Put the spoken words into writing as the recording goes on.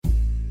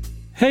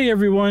Hey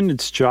everyone,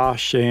 it's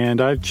Josh, and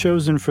I've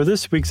chosen for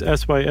this week's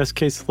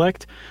SYSK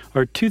Select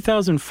our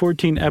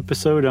 2014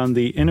 episode on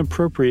the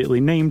inappropriately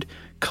named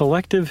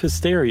collective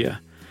hysteria.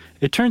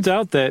 It turns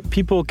out that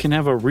people can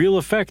have a real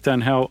effect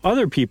on how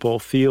other people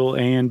feel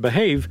and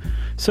behave,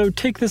 so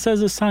take this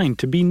as a sign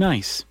to be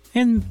nice,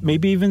 and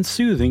maybe even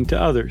soothing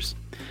to others.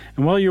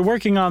 And while you're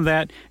working on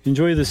that,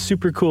 enjoy this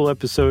super cool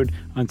episode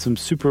on some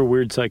super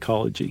weird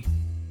psychology.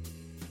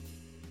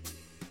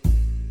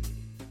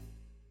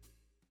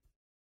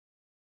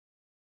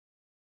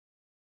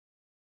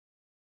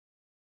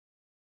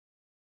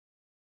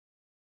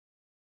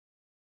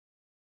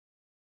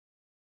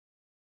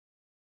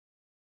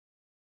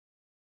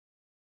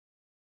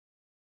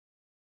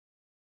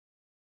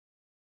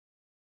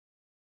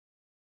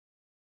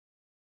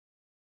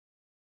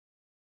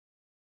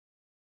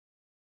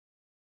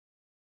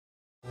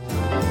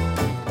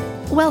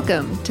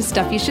 Welcome to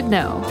Stuff You Should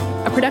Know,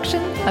 a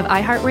production of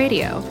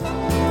iHeartRadio.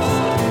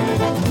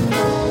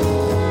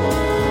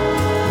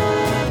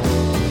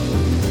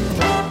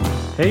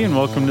 Hey, and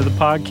welcome to the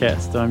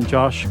podcast. I'm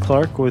Josh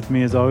Clark. With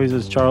me, as always,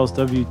 is Charles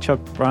W. Chuck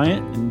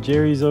Bryant, and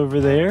Jerry's over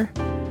there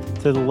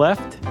to the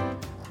left,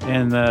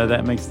 and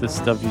that makes the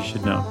Stuff You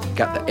Should Know.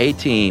 Got the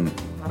A-team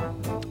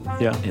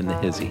in the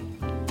hizzy.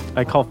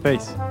 I call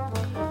face.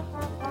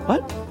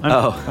 What?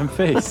 I'm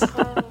face.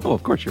 Oh,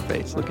 of course you're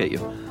face. Look at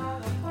you.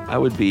 I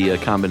would be a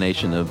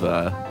combination of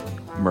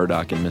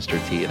Murdoch and Mr.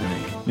 T, I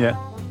think. Yeah.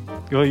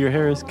 Well, your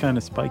hair is kind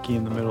of spiky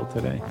in the middle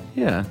today.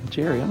 Yeah,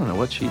 Jerry, I don't know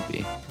what she'd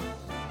be.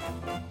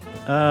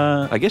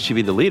 I guess she'd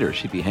be the leader.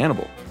 She'd be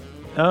Hannibal.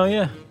 Oh,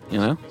 yeah. You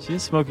know?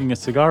 She's smoking a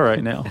cigar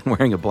right now. And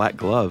wearing a black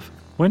glove.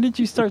 When did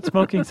you start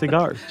smoking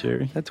cigars,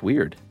 Jerry? That's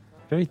weird.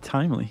 Very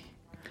timely.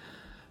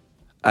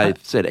 I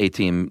said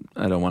A-team.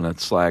 I don't want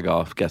to slag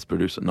off guest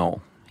producer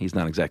Noel. He's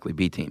not exactly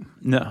B-team.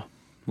 No.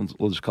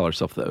 We'll just call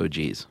ourselves the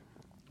OGs.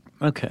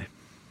 Okay.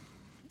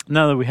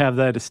 Now that we have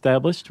that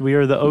established, we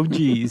are the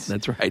OGs.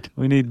 That's right.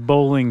 We need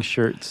bowling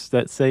shirts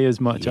that say as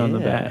much on the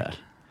back.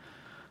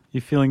 You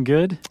feeling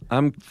good?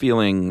 I'm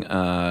feeling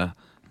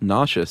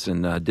nauseous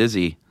and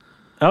dizzy.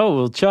 Oh,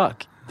 well,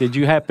 Chuck, did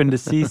you happen to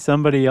see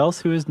somebody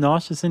else who is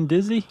nauseous and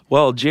dizzy?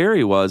 Well,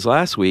 Jerry was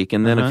last week,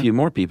 and then a few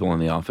more people in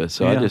the office,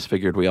 so I just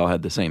figured we all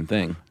had the same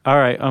thing. All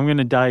right, I'm going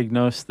to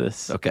diagnose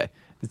this. Okay.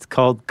 It's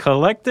called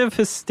collective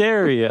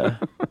hysteria,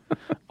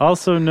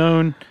 also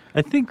known,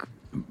 I think,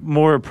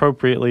 more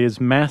appropriately as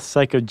mass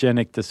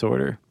psychogenic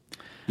disorder.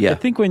 Yeah. I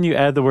think when you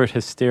add the word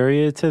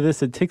hysteria to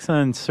this, it takes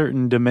on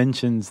certain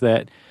dimensions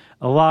that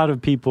a lot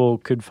of people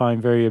could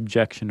find very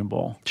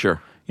objectionable. Sure.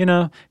 You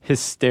know,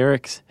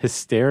 hysterics,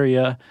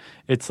 hysteria.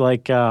 It's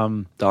like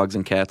dogs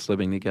and cats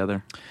living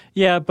together.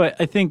 Yeah, but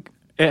I think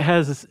it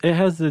has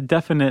a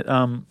definite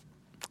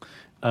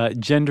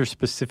gender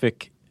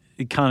specific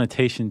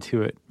connotation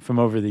to it from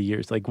over the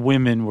years. Like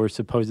women were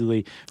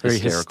supposedly very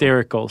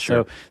hysterical.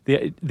 Sure.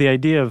 So the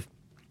idea of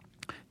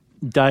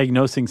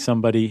diagnosing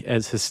somebody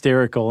as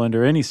hysterical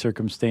under any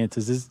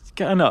circumstances is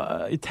kind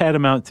of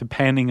tantamount to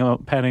patting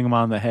them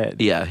on the head.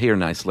 Yeah, here,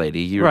 nice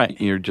lady.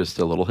 You're just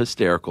a little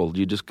hysterical.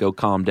 You just go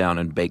calm down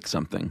and bake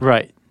something.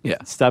 Right.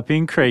 Yeah. Stop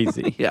being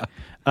crazy. Yeah.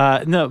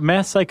 No,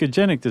 mass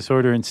psychogenic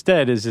disorder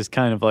instead is just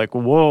kind of like,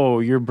 whoa,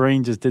 your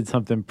brain just did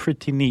something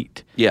pretty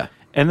neat. Yeah.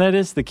 And that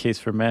is the case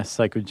for mass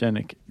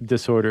psychogenic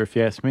disorder, if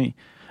you ask me.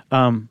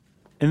 In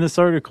this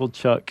article,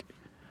 Chuck,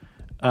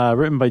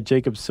 written by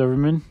Jacob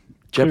Silverman.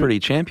 Jeopardy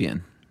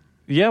champion.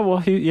 Yeah, well,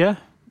 he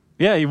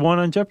won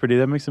on Jeopardy.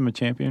 That makes him a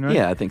champion, right?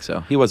 Yeah, I think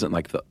so. He wasn't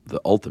like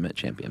the ultimate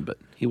champion, but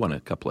he won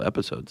a couple of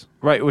episodes.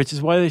 Right, which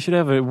is why they should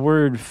have a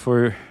word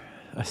for,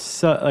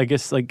 I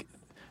guess, like,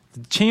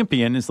 the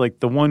champion is like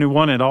the one who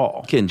won it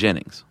all. Ken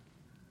Jennings.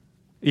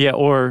 Yeah,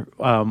 or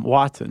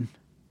Watson.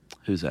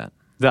 Who's that?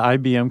 The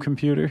IBM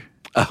computer.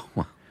 Oh,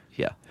 well,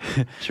 yeah,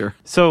 sure.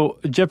 So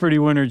Jeopardy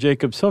winner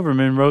Jacob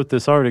Silverman wrote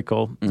this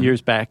article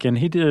years back, and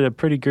he did a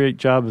pretty great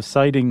job of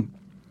citing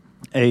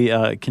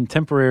a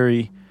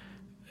contemporary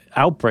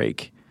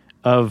outbreak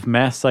of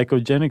mass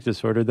psychogenic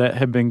disorder that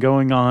had been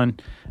going on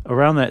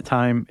around that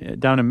time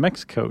down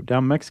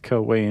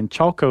Mexico way in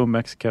Chalco,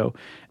 Mexico,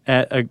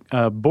 at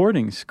a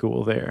boarding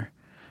school there.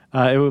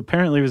 It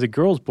apparently was a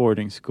girls'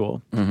 boarding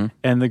school,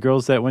 and the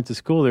girls that went to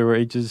school there were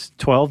ages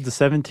 12 to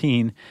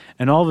 17,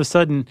 and all of a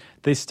sudden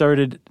they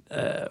started,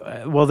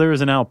 there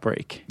was an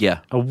outbreak. Yeah.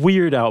 A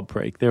weird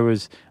outbreak. There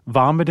was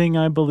vomiting,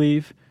 I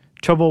believe,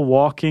 trouble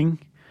walking,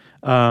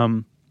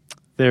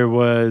 there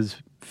was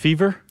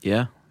fever.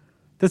 Yeah.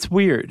 That's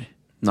weird.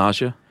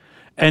 Nausea.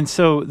 And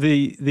so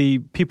the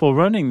people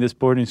running this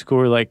boarding school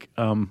were like,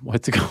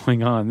 what's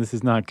going on? This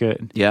is not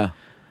good. Yeah.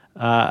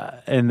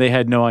 And they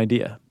had no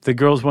idea. The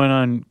girls went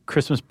on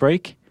Christmas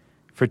break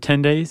for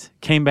 10 days,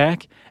 came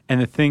back, and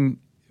the thing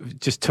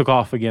just took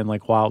off again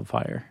like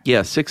wildfire.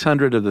 Yeah,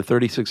 600 of the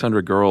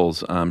 3,600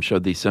 girls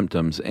showed these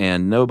symptoms,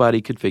 and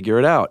nobody could figure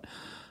it out.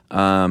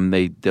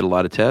 They did a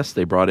lot of tests.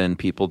 They brought in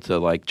people to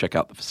like check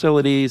out the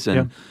facilities,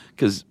 and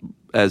because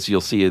as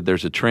you'll see,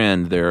 there's a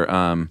trend there.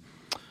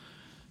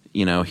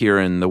 Here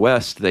in the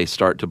West, they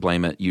start to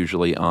blame it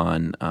usually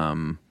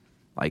on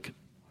like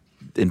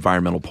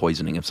environmental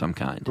poisoning of some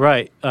kind.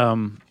 Right.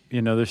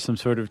 There's some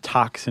sort of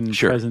toxin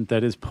present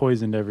that has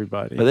poisoned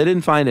everybody. But they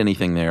didn't find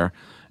anything there.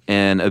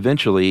 And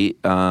eventually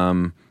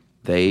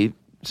they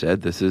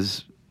said this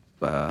is,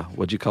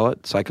 what'd you call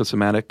it?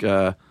 Psychosomatic?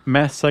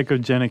 Mass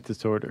psychogenic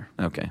disorder.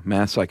 Okay,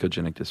 mass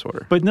psychogenic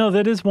disorder. But no,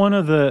 that is one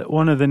of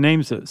the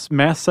names.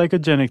 Mass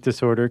psychogenic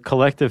disorder,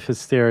 collective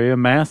hysteria,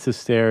 mass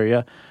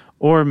hysteria,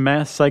 or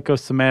mass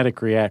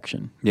psychosomatic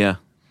reaction. Yeah.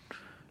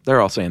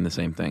 They're all saying the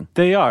same thing.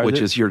 They are. Which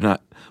is you're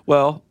not,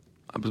 well,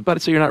 I was about to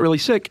say you're not really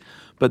sick,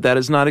 but that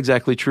is not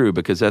exactly true,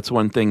 because that's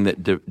one thing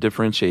that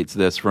differentiates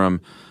this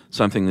from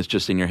something that's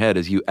just in your head,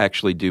 is you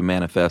actually do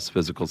manifest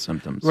physical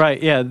symptoms.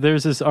 Right, yeah.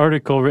 There's this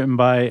article written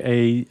by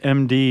a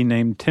MD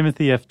named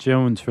Timothy F.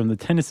 Jones from the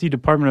Tennessee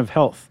Department of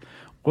Health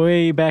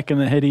way back in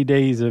the heady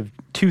days of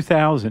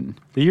 2000,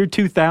 the year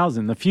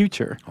 2000, the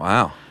future.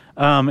 Wow.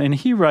 And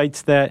he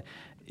writes that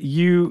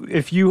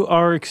if you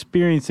are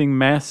experiencing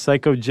mass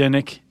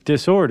psychogenic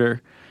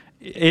disorder,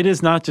 it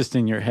is not just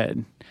in your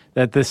head.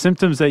 That the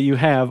symptoms that you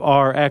have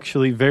are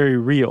actually very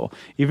real.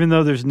 Even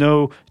though there's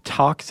no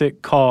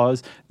toxic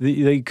cause,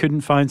 they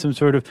couldn't find some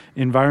sort of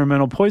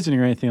environmental poisoning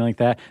or anything like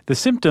that, the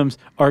symptoms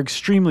are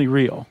extremely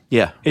real.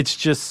 Yeah. It's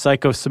just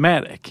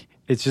psychosomatic.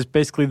 It's just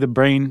basically the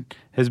brain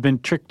has been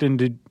tricked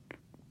into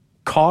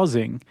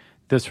causing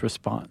this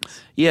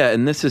response. Yeah,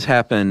 and this has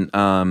happened.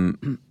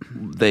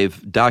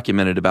 They've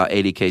documented about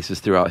 80 cases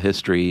throughout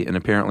history, and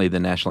apparently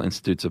the National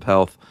Institutes of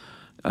Health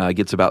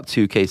gets about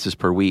 2 cases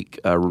per week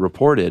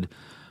reported.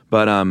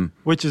 But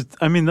which is,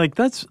 I mean, like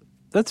that's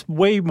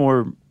way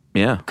more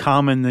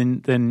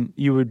common than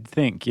you would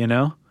think, you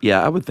know?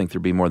 Yeah, I would think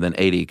there'd be more than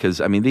 80, because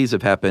I mean these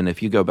have happened.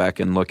 If you go back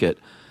and look at,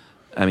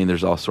 I mean,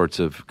 there's all sorts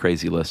of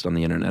crazy lists on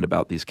the internet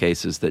about these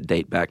cases that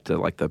date back to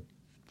like the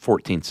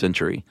 14th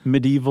century.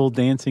 Medieval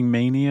dancing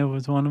mania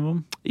was one of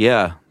them.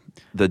 Yeah,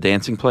 the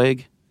dancing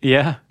plague.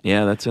 Yeah.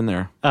 Yeah, that's in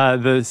there.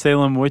 The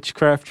Salem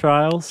witchcraft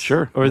trials.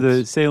 Sure. Or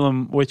the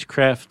Salem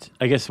witchcraft,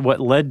 I guess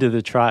what led to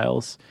the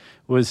trials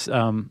was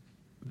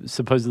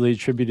supposedly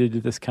attributed to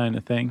this kind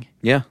of thing.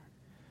 Yeah.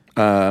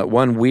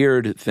 One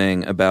weird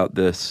thing about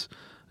this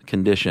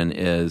condition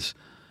is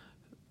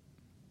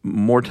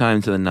more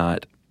times than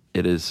not,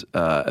 it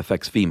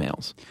affects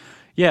females.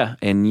 Yeah.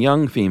 And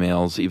young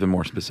females, even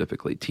more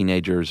specifically,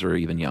 teenagers or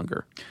even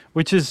younger.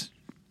 Which is,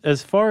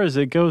 as far as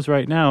it goes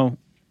right now,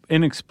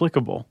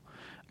 inexplicable.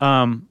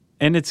 And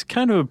it's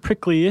kind of a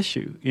prickly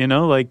issue, you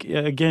know? Like,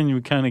 again,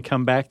 you kind of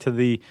come back to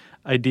the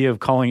idea of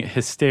calling it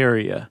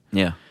hysteria.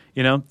 Yeah.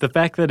 You know, the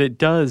fact that it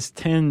does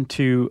tend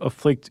to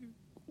afflict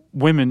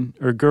women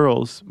or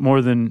girls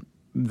more than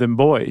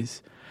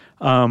boys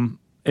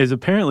is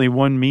apparently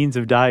one means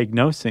of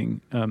diagnosing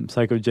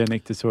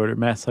psychogenic disorder,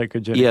 mass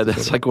psychogenic disorder. Yeah,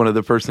 that's like one of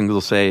the first things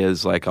they'll say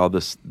is like, all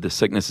this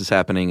sickness is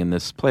happening in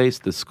this place,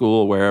 this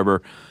school,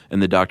 wherever,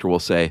 and the doctor will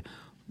say,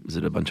 is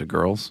it a bunch of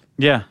girls?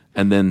 Yeah.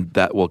 And then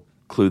that will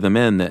clue them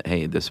in that,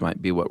 hey, this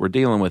might be what we're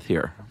dealing with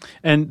here.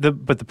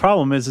 But the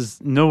problem is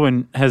no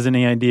one has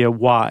any idea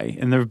why.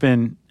 And there have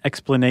been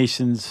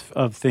explanations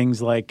of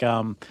things like,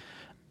 I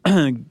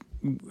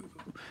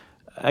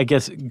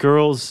guess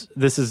girls.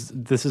 This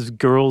is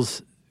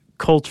girls'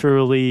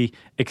 culturally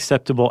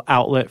acceptable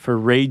outlet for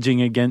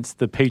raging against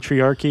the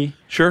patriarchy.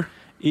 Sure.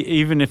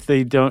 Even if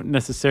they don't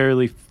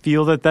necessarily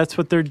feel that that's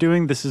what they're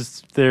doing, this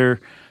is this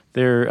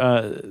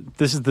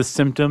is the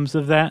symptoms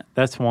of that.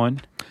 That's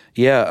one.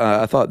 Yeah,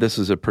 I thought this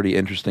was a pretty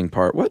interesting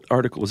part. What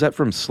article was that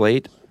from?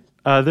 Slate?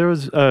 There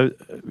was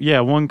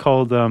one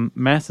called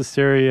Mass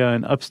Hysteria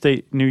in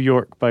Upstate New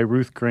York by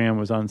Ruth Graham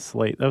was on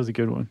Slate. That was a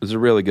good one. It was a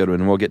really good one,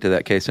 and we'll get to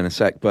that case in a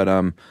sec. But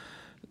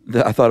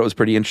I thought it was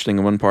pretty interesting.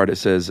 In one part it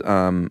says,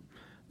 and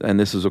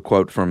this is a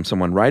quote from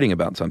someone writing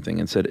about something,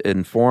 and said,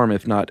 in form,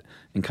 if not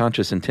in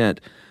conscious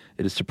intent,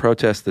 it is to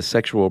protest the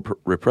sexual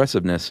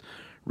repressiveness,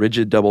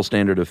 rigid double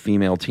standard of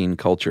female teen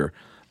culture.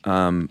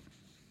 But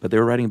they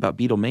were writing about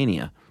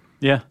Beatlemania.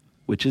 Yeah.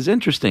 Which is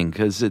interesting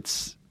because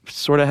it's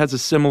sort of has a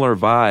similar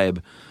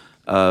vibe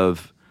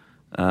of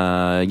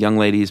young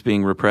ladies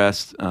being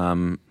repressed,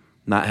 not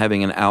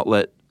having an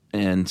outlet,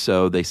 and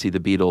so they see the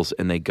Beatles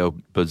and they go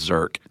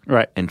berserk,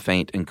 right, and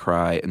faint and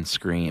cry and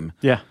scream,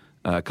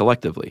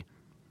 collectively.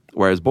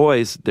 Whereas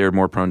boys, they're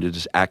more prone to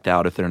just act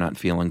out if they're not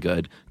feeling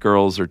good.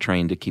 Girls are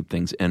trained to keep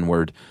things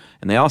inward,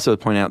 and they also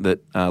point out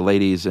that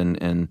ladies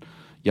and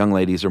young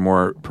ladies are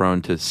more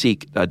prone to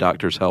seek a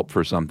doctor's help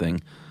for something.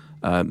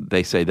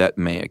 They say that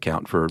may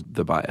account for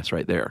the bias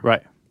right there.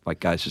 Right. Like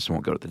guys just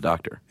won't go to the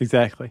doctor.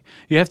 Exactly.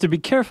 You have to be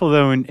careful,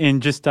 though,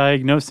 in just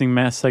diagnosing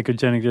mass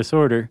psychogenic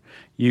disorder.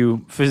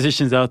 You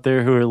physicians out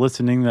there who are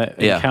listening that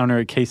encounter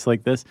a case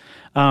like this,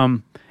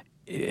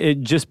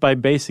 just by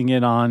basing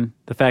it on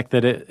the fact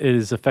that it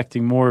is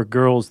affecting more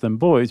girls than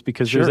boys,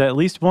 because there's at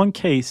least one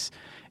case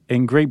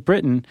in Great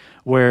Britain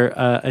where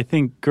I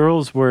think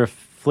girls were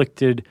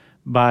afflicted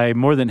by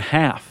more than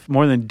half,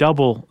 more than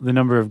double the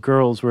number of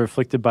girls were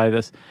afflicted by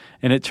this.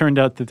 And it turned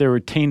out that there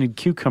were tainted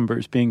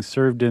cucumbers being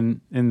served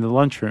in the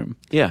lunchroom.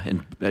 Yeah,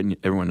 and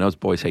everyone knows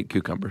boys hate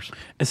cucumbers.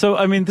 So,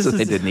 I mean,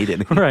 they didn't eat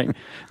it. Right.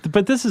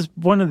 But this is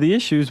one of the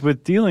issues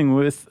with dealing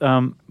with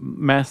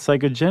mass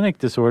psychogenic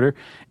disorder,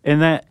 in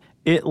that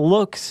it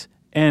looks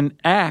and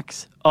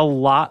acts a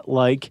lot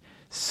like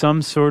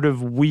some sort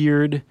of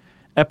weird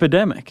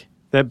epidemic.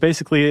 That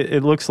basically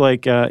it looks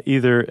like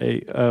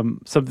either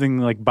something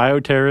like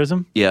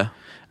bioterrorism,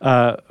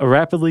 a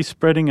rapidly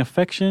spreading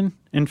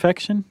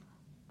infection,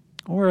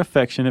 or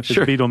affection if it's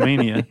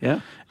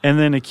Beatlemania, and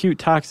then acute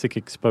toxic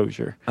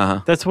exposure.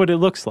 That's what it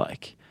looks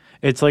like.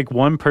 It's like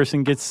one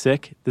person gets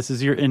sick. This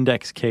is your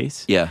index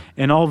case. Yeah.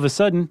 And all of a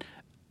sudden,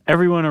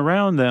 everyone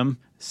around them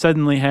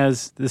suddenly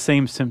has the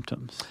same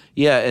symptoms.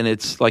 Yeah, and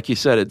it's like you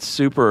said, it's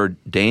super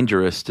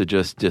dangerous to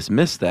just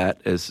dismiss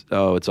that as,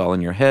 oh, it's all in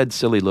your head,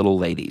 silly little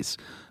ladies.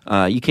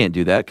 You can't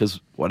do that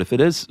because what if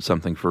it is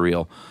something for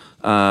real?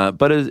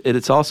 But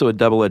it's also a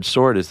double-edged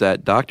sword, as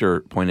that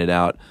doctor pointed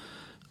out.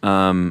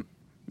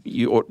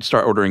 You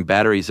start ordering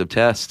batteries of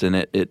tests, and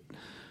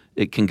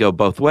it can go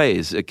both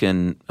ways. It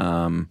can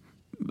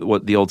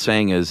what the old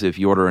saying is, if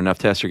you order enough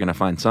tests, you're going to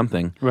find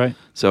something. Right.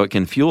 So it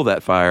can fuel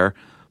that fire,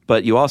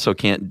 but you also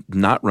can't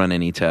not run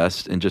any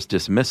tests and just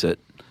dismiss it.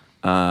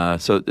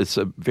 So it's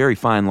a very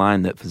fine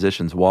line that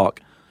physicians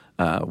walk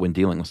when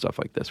dealing with stuff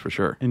like this, for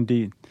sure.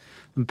 Indeed.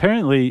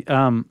 Apparently,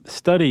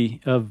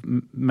 study of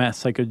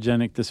mass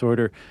psychogenic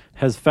disorder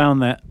has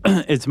found that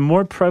it's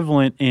more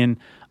prevalent in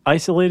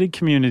isolated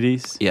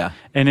communities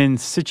and in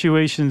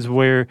situations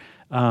where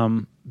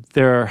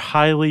there are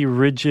highly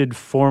rigid,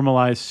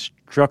 formalized,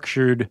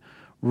 structured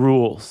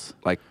rules.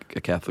 Like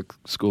a Catholic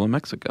school in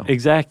Mexico.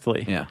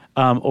 Exactly. Yeah.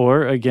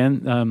 Or,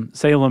 again,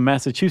 Salem,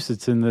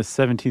 Massachusetts in the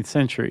 17th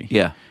century.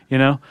 Yeah. You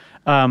know?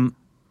 And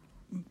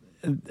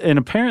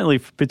apparently,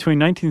 between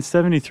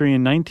 1973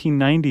 and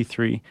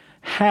 1993,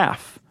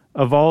 half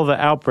of all the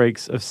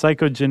outbreaks of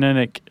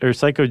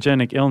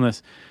psychogenic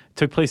illness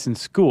took place in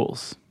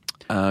schools.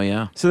 Oh,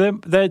 yeah. So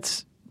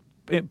that's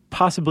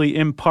possibly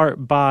in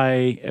part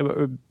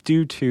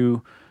due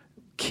to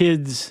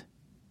kids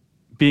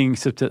being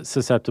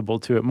susceptible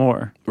to it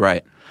more.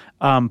 Right.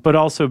 But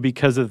also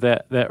because of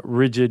that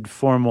rigid,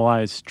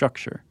 formalized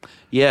structure.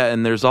 Yeah,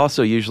 and there's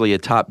also usually a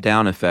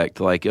top-down effect.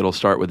 Like it'll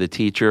start with a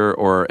teacher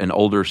or an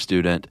older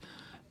student,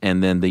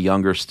 and then the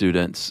younger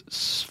students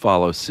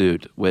follow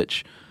suit,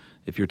 which,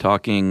 if you're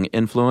talking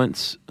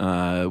influence,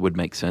 would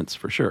make sense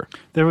for sure.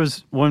 There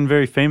was one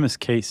very famous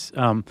case.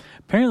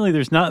 Apparently,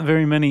 there's not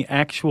very many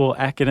actual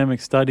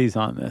academic studies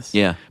on this.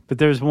 Yeah. But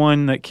there's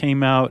one that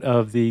came out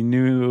of the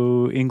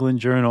New England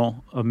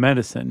Journal of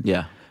Medicine.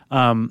 Yeah.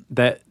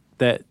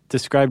 That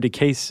described a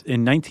case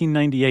in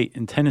 1998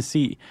 in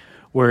Tennessee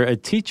where a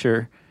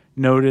teacher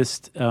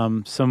noticed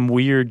some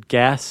weird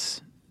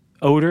gas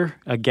odor,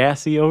 a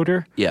gassy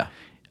odor. Yeah.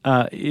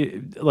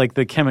 Like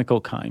the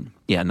chemical kind.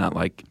 Yeah, not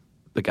like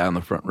the guy on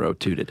the front row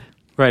tooted.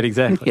 Right,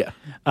 exactly. Yeah.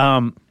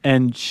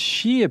 And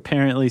she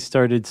apparently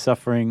started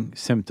suffering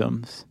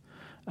symptoms.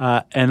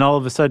 And all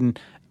of a sudden,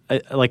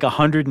 like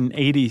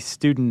 180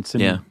 students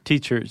and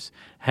teachers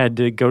had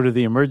to go to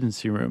the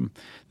emergency room.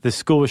 The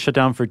school was shut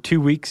down for 2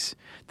 weeks.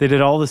 They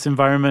did all this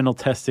environmental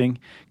testing,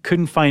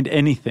 couldn't find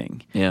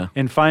anything. Yeah.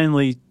 And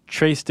finally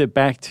traced it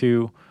back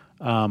to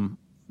a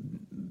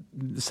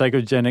mass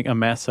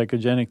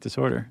psychogenic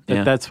disorder.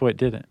 That's what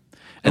did it.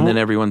 And then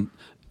everyone,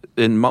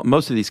 in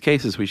most of these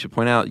cases, we should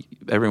point out,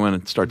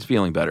 everyone starts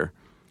feeling better.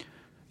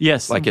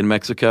 Yes. Like in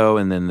Mexico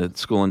and then the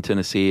school in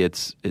Tennessee,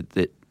 it's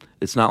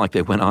not like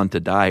they went on to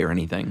die or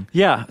anything.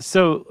 Yeah.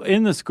 So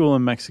in the school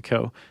in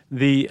Mexico,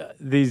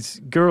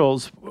 these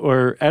girls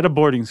were at a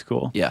boarding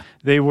school. Yeah.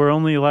 They were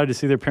only allowed to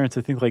see their parents,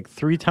 I think, like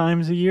 3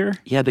 times a year.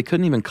 Yeah, they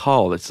couldn't even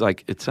call. It's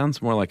like, it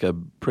sounds more like a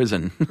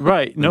prison.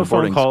 Right. No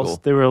phone calls.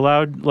 School. They were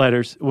allowed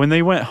letters. When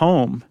they went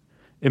home,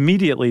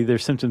 immediately their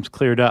symptoms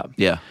cleared up.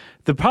 Yeah.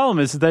 The problem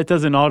is that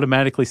doesn't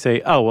automatically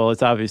say, oh, well,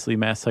 it's obviously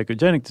mass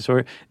psychogenic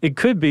disorder. It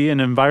could be an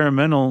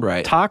environmental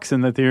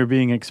toxin that they were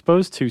being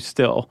exposed to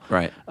still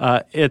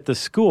at the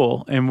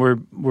school and were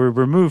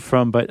removed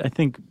from. But I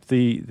think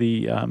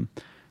the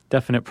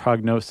definite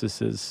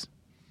prognosis is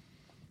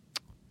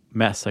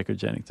mass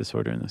psychogenic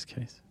disorder in this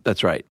case.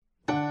 That's right.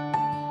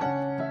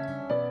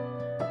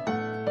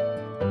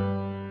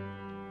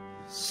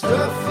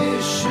 Stuff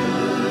you should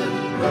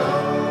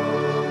know.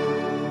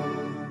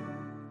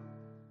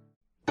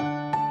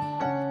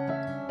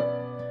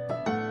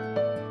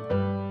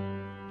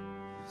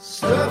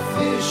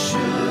 Stuff you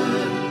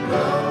should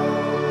know.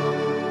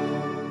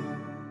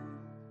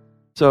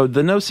 So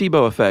the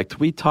nocebo effect,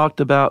 we talked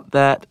about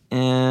that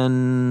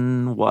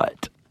in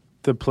what?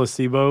 The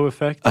placebo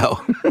effect?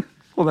 Oh,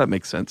 well, that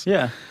makes sense.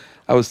 Yeah.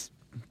 I was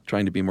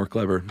trying to be more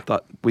clever.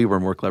 Thought we were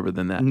more clever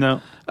than that.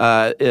 No.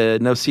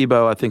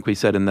 Nocebo, I think we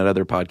said in that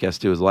other podcast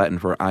too, is Latin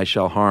for I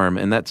shall harm.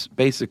 And that's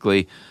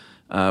basically,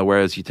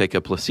 whereas you take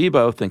a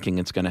placebo thinking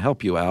it's going to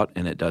help you out,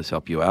 and it does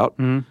help you out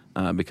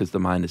because the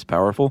mind is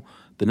powerful.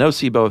 The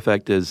nocebo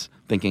effect is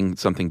thinking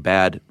something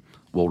bad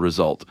will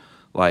result.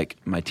 like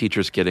my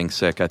teacher's getting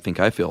sick, I think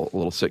I feel a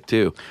little sick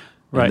too.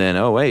 Right. And then,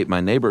 oh wait, my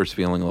neighbor's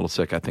feeling a little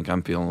sick, I think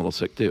I'm feeling a little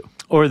sick too.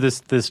 Or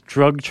this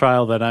drug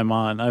trial that I'm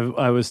on,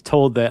 I was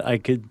told that I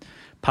could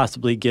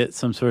possibly get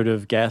some sort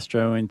of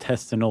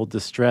gastrointestinal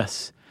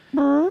distress.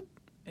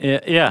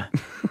 Yeah.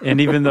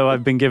 And even though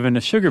I've been given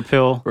a sugar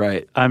pill,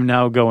 Right. I'm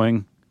now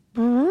going,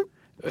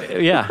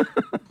 yeah,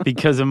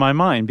 because of my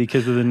mind,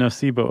 because of the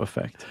nocebo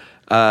effect.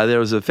 There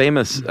was a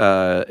famous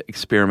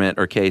experiment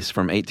or case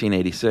from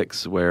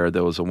 1886 where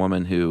there was a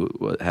woman who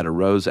had a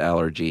rose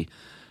allergy,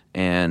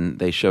 and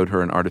they showed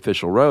her an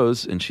artificial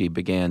rose, and she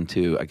began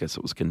to, I guess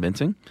it was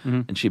convincing,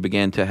 and she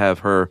began to have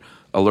her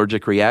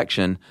allergic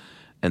reaction,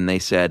 and they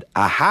said,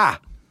 aha,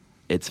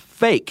 it's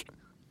fake,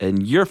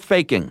 and you're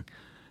faking.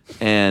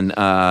 And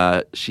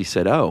she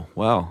said, oh,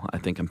 well, I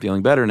think I'm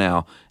feeling better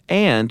now.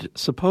 And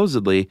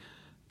supposedly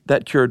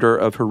that cured her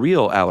of her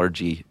real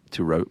allergy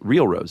to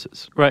real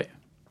roses. Right.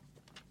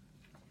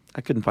 I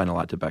couldn't find a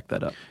lot to back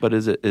that up, but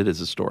it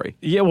is a story.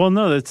 Yeah, well,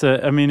 no,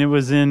 it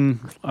was in,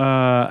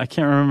 I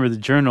can't remember the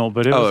journal,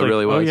 but it was it like,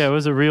 really was? oh yeah, it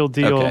was a real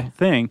deal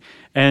thing.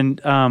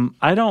 And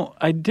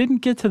I didn't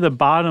get to the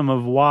bottom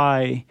of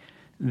why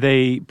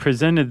they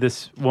presented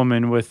this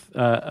woman with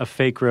a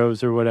fake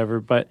rose or whatever,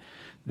 but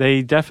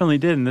they definitely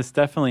did, and this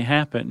definitely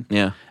happened.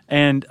 Yeah.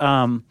 And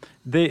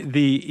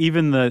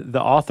even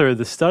the author of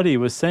the study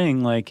was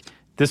saying, like,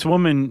 this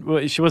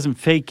woman, she wasn't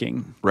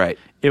faking. Right.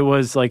 It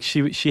was like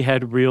she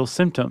had real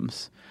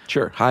symptoms.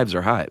 Sure. Hives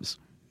are hives.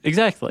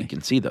 Exactly. You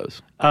can see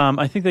those.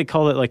 I think they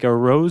call it like a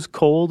rose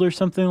cold or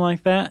something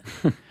like that.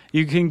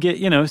 You can get,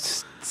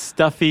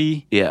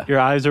 stuffy. Yeah. Your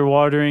eyes are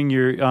watering.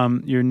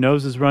 Your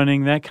nose is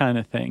running. That kind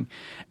of thing.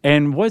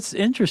 And what's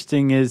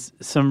interesting is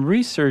some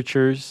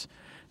researchers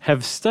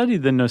have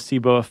studied the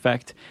nocebo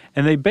effect,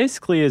 and they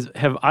basically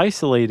have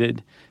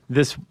isolated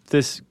this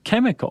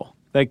chemical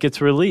that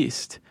gets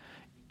released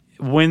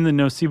when the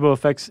nocebo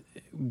effect's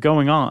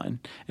going on.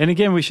 And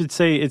again, we should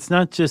say it's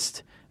not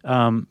just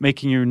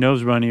making your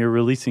nose runny or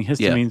releasing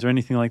histamines or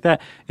anything like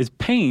that. It's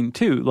pain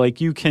too.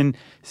 Like you can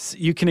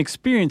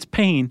experience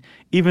pain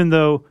even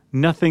though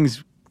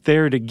nothing's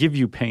there to give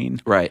you pain.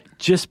 Right.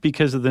 Just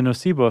because of the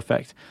nocebo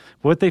effect.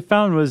 What they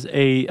found was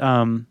a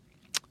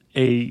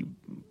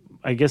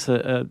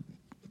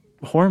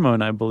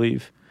hormone, I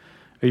believe.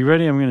 Are you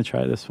ready? I'm going to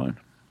try this one.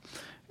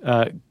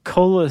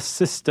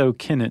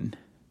 Cholecystokinin.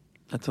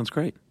 That sounds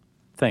great.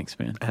 Thanks,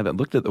 man. I haven't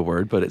looked at the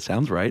word, but it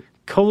sounds right.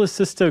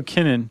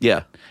 Cholecystokinin.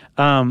 Yeah.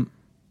 Do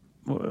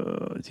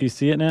you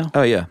see it now?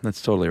 Oh, yeah.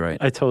 That's totally right.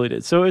 I totally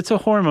did. So it's a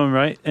hormone,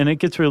 right? And it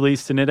gets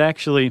released, and it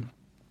actually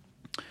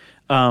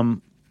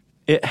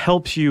it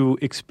helps you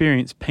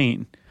experience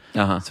pain.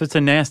 Uh-huh. So it's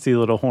a nasty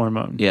little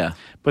hormone. Yeah.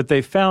 But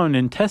they found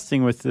in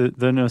testing with the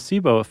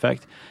nocebo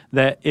effect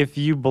that if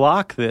you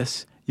block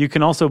this, you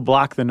can also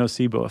block the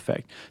nocebo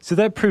effect. So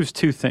that proves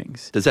two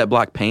things. Does that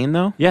block pain,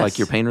 though? Yes. Like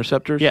your pain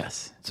receptors?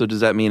 Yes. So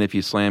does that mean if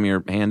you slam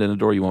your hand in a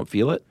door, you won't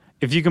feel it?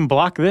 If you can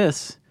block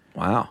this,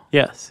 Wow.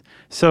 yes.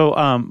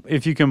 So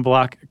if you can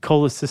block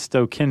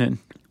cholecystokinin,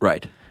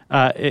 Right.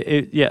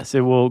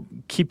 it will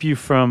keep you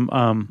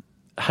from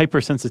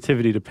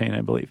hypersensitivity to pain,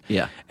 I believe.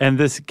 Yeah. And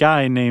this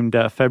guy named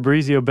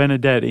Fabrizio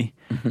Benedetti,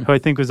 who I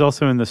think was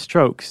also in the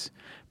Strokes,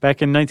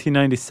 back in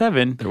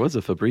 1997. There was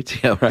a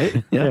Fabrizio,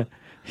 right? Yeah.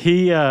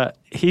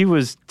 He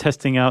was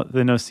testing out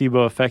the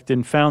nocebo effect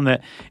and found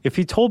that if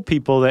he told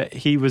people that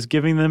he was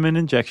giving them an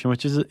injection,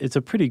 which is it's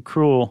a pretty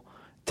cruel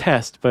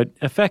test but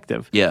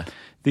effective. Yeah.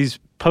 These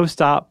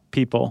post-op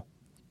people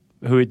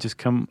who had just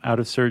come out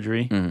of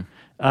surgery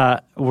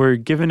were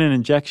given an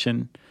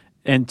injection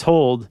and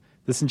told,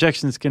 this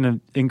injection is going to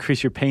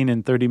increase your pain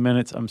in 30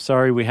 minutes. I'm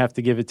sorry, we have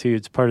to give it to you.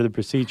 It's part of the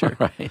procedure.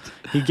 Right.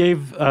 He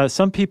gave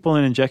some people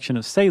an injection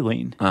of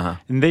saline,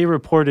 and they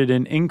reported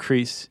an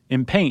increase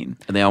in pain.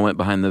 And they all went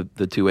behind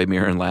the two-way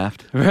mirror and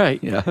laughed.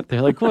 Right. Yeah.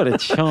 They're like, what a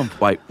chump.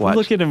 Watch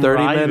Look at him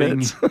 30 writhing.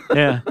 minutes.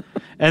 Yeah.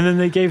 And then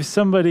they gave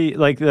somebody,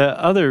 like the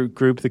other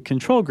group, the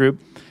control group,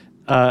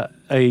 an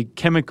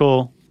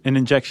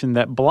injection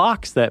that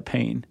blocks that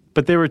pain.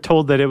 But they were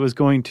told that it was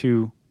going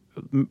to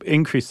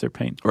increase their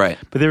pain. Right.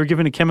 But they were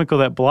given a chemical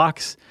that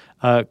blocks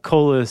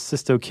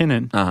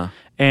cholecystokinin,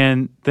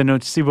 and the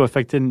nocebo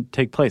effect didn't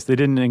take place. They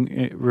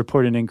didn't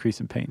report an increase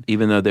in pain.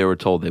 Even though they were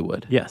told they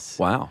would? Yes.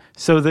 Wow.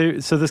 So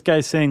this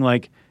guy's saying,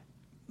 like,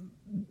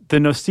 the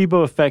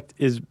nocebo effect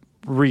is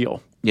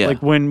real. Yeah.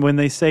 Like when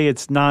they say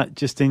it's not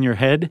just in your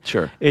head,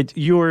 Sure.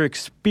 You're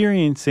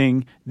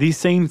experiencing the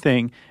same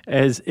thing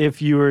as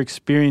if you were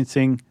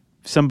experiencing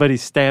somebody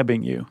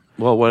stabbing you.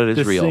 Well, what is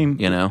The real, same-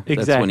 That's when you have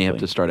exactly.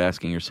 to start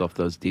asking yourself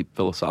those deep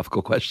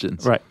philosophical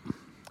questions. Right.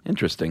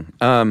 Interesting.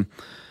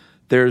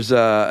 There's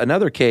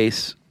another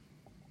case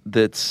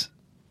that's...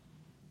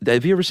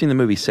 Have you ever seen the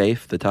movie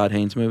Safe, the Todd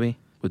Haynes movie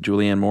with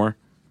Julianne Moore?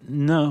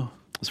 No.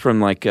 It's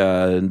from like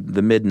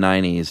the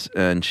mid-'90s,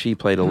 and she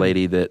played a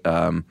lady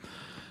that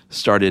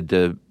started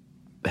to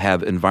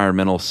have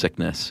environmental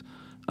sickness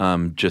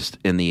just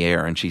in the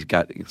air, and she's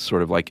got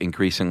sort of like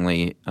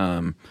increasingly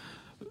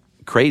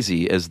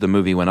crazy as the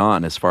movie went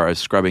on, as far as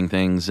scrubbing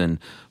things and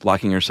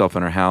locking herself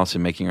in her house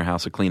and making her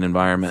house a clean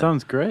environment.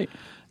 Sounds great.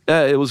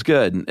 It was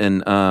good.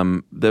 And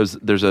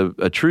there's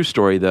a true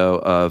story, though,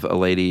 of a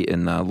lady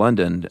in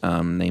London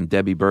named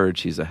Debbie Bird.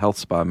 She's a health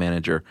spa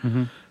manager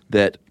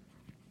that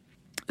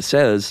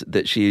says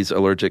that she's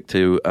allergic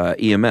to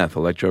EMF,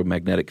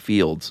 electromagnetic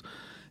fields.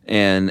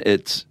 And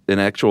it's an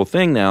actual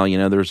thing now. You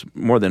know, there's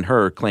more than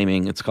her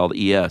claiming it's called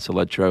ES,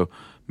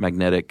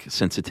 electromagnetic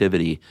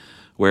sensitivity,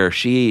 where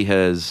she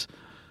has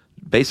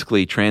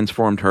basically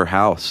transformed her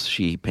house.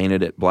 She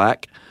painted it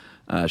black.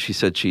 She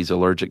said she's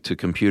allergic to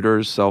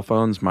computers, cell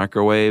phones,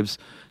 microwaves.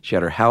 She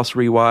had her house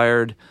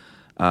rewired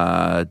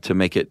to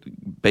make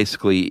it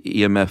basically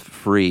EMF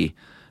free.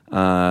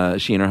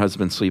 She and her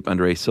husband sleep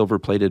under a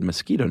silver-plated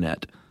mosquito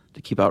net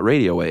to keep out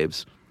radio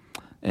waves,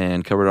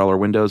 and covered all her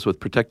windows with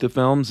protective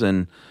films.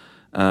 And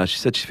she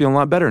said she's feeling a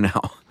lot better now.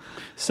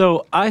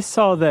 So I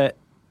saw that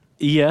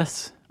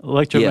ES,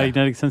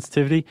 electromagnetic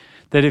sensitivity,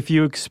 that if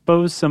you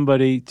expose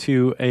somebody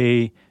to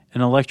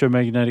an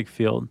electromagnetic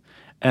field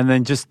and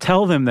then just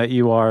tell them that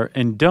you are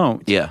and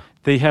don't,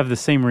 they have the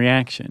same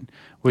reaction,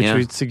 which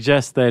would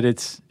suggest that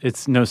it's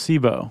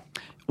nocebo.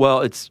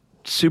 Well, it's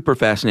super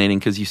fascinating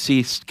because you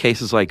see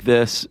cases like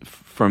this,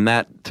 from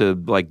that to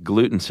like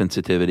gluten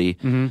sensitivity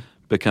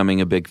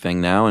becoming a big thing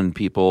now, and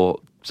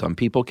some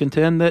people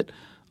contend that,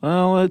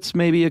 well, it's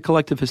maybe a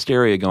collective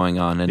hysteria going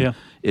on, and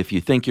if you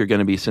think you're going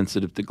to be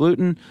sensitive to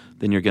gluten,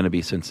 then you're going to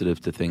be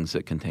sensitive to things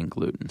that contain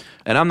gluten.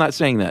 And I'm not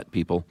saying that,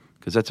 people,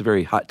 because that's a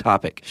very hot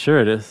topic. Sure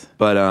it is.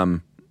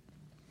 But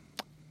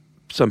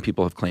some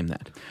people have claimed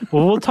that.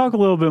 Well, we'll talk a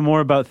little bit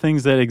more about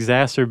things that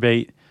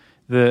exacerbate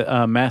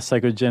the mass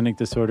psychogenic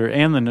disorder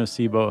and the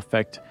nocebo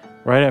effect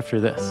right after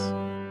this.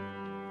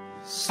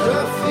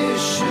 Stuff you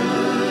should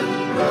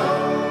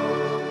know.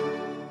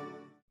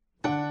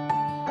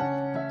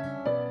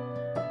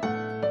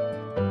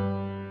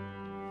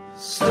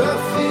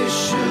 Stuff you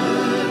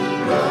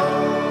should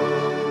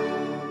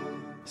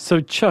know.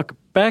 So, Chuck,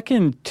 back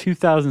in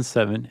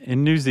 2007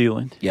 in New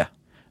Zealand,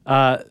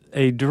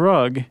 a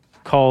drug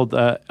called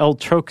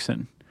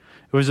L-troxin.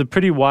 It was a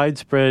pretty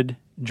widespread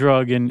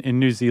drug in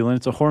New Zealand.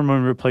 It's a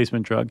hormone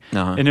replacement drug,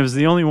 and it was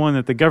the only one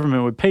that the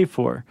government would pay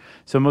for.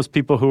 So most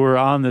people who were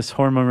on this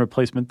hormone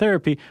replacement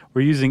therapy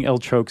were using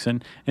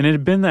L-troxin, and it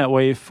had been that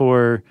way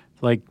for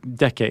like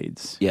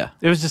decades. Yeah.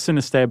 It was just an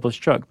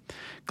established drug.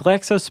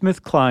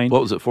 GlaxoSmithKline...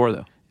 What was it for,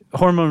 though?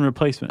 Hormone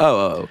replacement.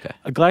 Oh, okay.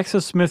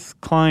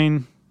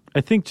 GlaxoSmithKline,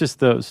 I think just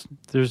those.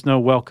 There's no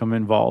Wellcome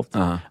involved.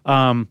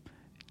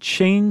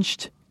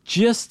 Changed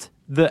just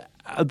the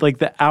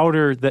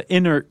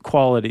inert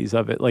qualities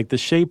of it, like the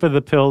shape of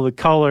the pill, the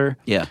color.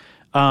 Yeah.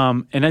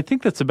 And I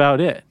think that's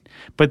about it.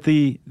 But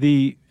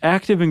the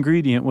active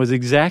ingredient was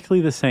exactly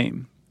the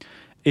same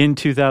in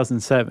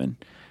 2007.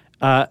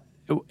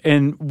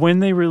 And when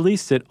they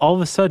released it, all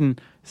of a sudden,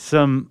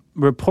 some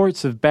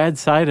reports of bad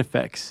side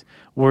effects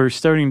were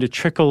starting to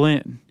trickle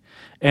in.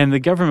 And the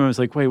government was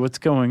like, wait, what's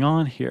going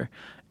on here?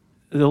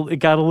 It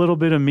got a little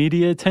bit of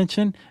media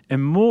attention,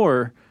 and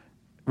more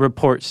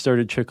reports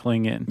started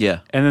trickling in.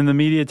 Yeah. And then the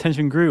media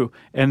attention grew,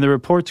 and the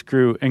reports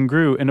grew,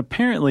 and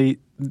apparently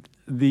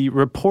the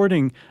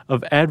reporting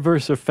of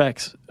adverse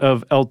effects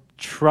of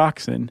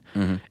L-troxin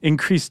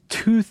increased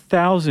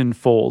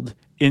 2,000-fold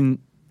in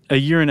a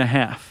year and a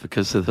half.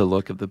 Because of the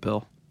look of the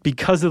pill?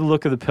 Because of the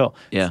look of the pill.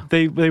 Yeah.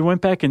 They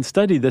went back and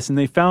studied this, and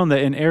they found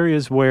that in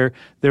areas where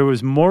there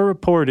was more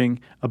reporting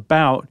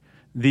about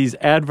these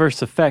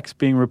adverse effects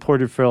being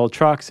reported for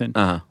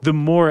L-troxin, the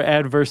more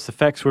adverse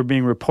effects were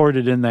being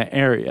reported in that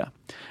area.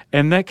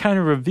 And that kind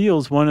of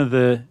reveals one of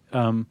the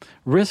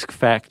risk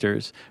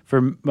factors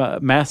for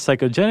mass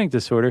psychogenic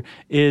disorder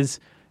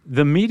is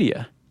the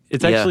media.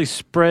 It's actually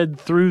spread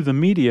through the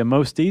media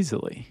most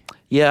easily.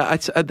 Yeah,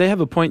 they have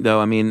a point, though.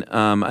 I mean,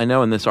 I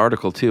know in this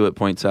article, too, it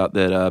points out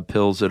that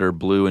pills that are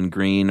blue and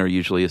green are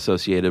usually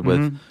associated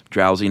with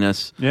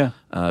drowsiness. Yeah.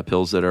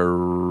 Pills that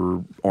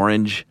are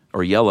orange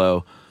or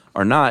yellow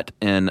are not,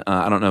 and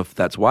I don't know if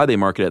that's why they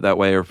market it that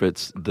way or if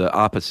it's the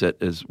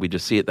opposite, as we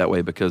just see it that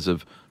way because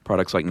of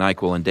products like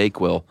NyQuil and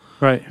DayQuil.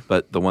 Right.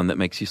 But the one that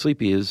makes you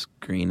sleepy is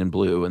green and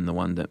blue, and the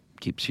one that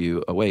keeps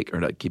you awake, or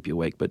not keep you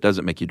awake, but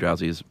doesn't make you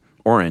drowsy is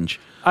orange.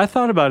 I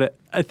thought about it.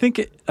 I think,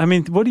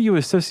 what do you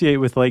associate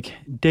with, like,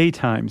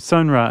 daytime,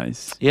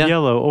 sunrise,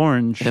 yellow,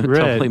 orange, red? It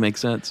totally makes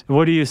sense.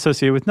 What do you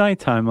associate with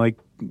nighttime, like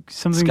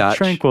something Scotch.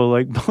 Tranquil,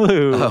 like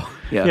blue? Oh,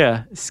 yeah.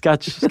 Yeah,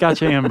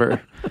 Scotch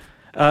amber.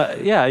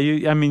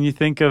 You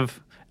think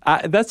of,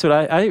 that's what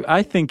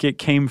I think it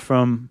came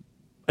from.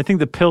 I think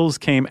the pills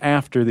came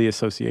after the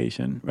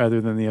association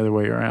rather than the other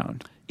way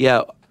around.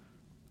 Yeah,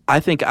 I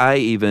think I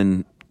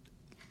even,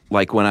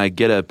 like when I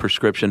get a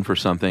prescription for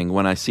something,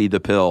 when I see the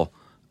pill,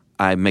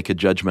 I make a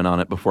judgment on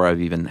it before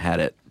I've even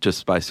had it,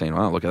 just by saying,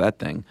 "Wow, look at that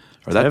thing."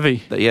 Or it's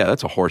heavy.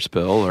 That's a horse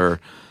pill,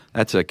 or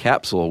that's a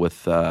capsule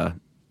with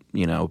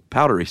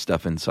powdery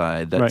stuff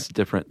inside. That's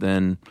different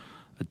than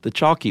the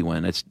chalky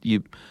one. I think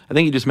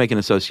you just make an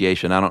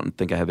association. I don't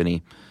think I have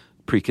any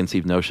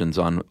preconceived notions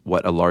on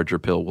what a larger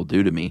pill will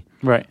do to me,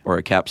 Right. or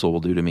a capsule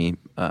will do to me,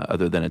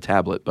 other than a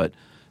tablet. But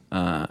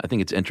I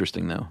think it's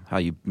interesting though how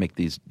you make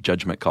these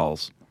judgment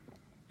calls.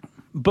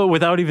 But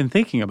without even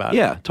thinking about it.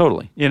 Yeah,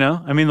 totally. You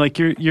know, I mean, like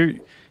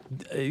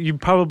you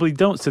probably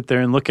don't sit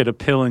there and look at a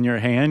pill in your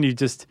hand. You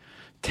just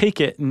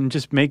take it and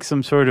just make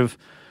some sort of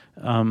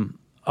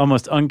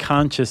almost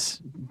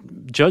unconscious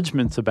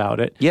judgments about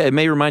it. Yeah, it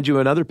may remind you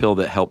of another pill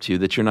that helped you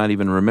that you're not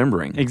even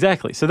remembering.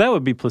 Exactly. So that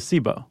would be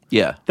placebo.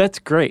 Yeah. That's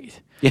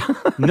great. Yeah.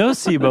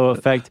 Nocebo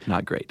effect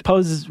Not great.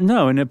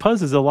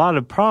 poses a lot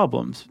of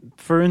problems.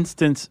 For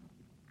instance,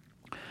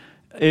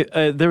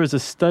 there was a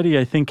study,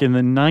 I think, in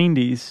the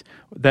 90s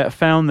that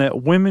found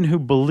that women who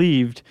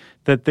believed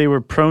that they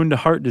were prone to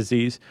heart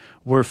disease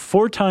were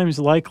 4 times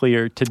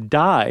likelier to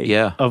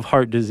die of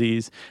heart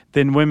disease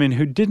than women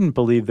who didn't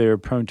believe they were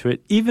prone to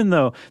it, even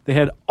though they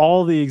had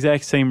all the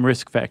exact same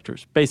risk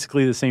factors,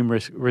 basically the same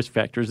risk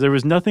factors. There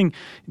was nothing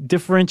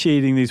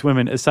differentiating these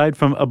women aside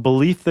from a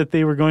belief that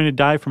they were going to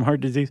die from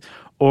heart disease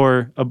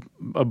or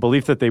a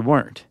belief that they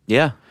weren't.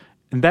 Yeah.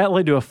 And that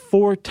led to a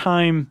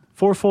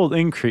 4-fold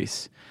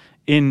increase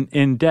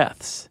in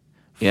deaths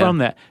from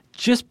that.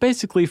 Just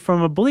basically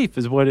from a belief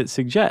is what it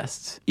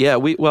suggests. Yeah,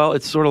 well,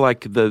 it's sort of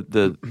like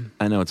the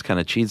I know it's kind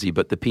of cheesy,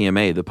 but the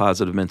PMA, the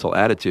positive mental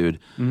attitude.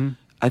 Mm-hmm.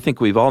 I think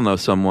we've all know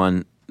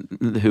someone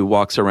who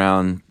walks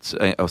around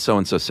saying, oh,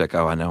 so-and-so's sick.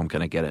 Oh, I know I'm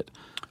going to get it.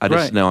 I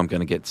just know I'm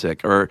going to get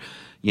sick. Or,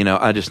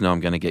 I just know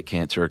I'm going to get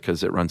cancer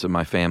because it runs in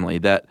my family.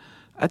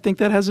 I think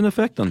that has an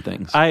effect on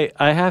things. I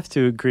have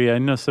to agree. I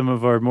know some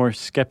of our more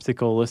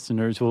skeptical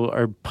listeners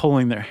are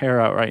pulling their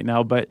hair out right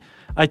now, but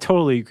I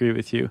totally agree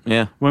with you.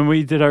 Yeah. When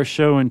we did our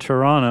show in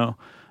Toronto,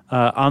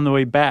 on the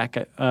way back,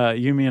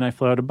 Yumi and I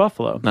flew out of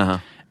Buffalo. Uh-huh.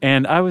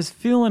 And I was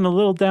feeling a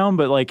little down,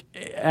 but like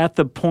at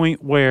the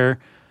point where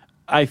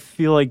I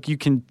feel like you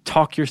can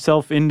talk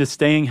yourself into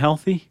staying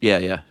healthy.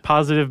 Yeah.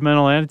 Positive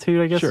mental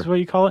attitude, I guess is what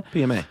you call it.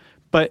 PMA.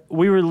 But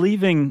we were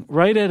leaving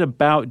right at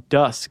about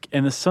dusk,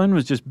 and the sun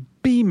was just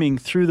beaming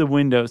through the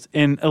windows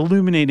and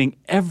illuminating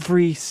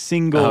every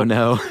single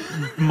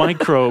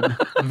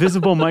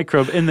visible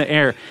microbe in the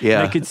air. Yeah.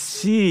 And I could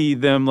see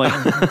them like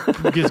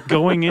just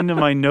going into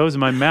my nose and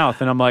my mouth,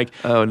 and I'm like,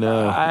 oh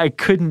no. I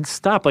couldn't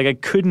stop. I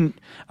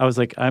was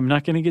like, I'm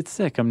not going to get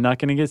sick. I'm not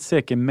going to get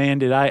sick. And man,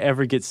 did I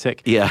ever get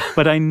sick. Yeah.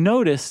 But I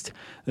noticed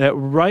that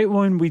right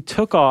when we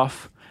took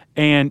off,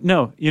 and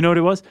no, you know what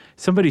it was?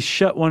 Somebody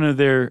shut one of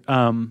their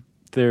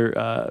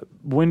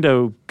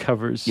window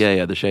covers.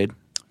 Yeah, the shade.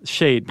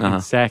 Shade,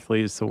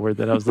 exactly is the word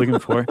that I was looking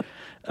for.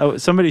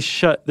 Somebody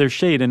shut their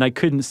shade, and I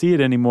couldn't see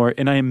it anymore,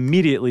 and I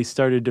immediately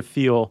started to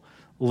feel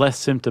less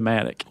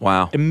symptomatic.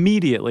 Wow.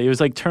 Immediately. It was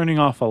like turning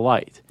off a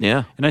light.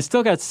 Yeah. And I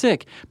still got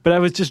sick, but I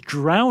was just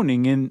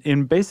drowning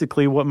in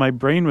basically what my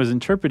brain was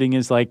interpreting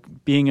as like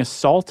being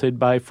assaulted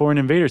by foreign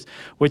invaders,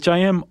 which I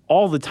am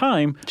all the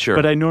time,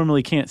 but I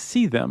normally can't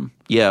see them.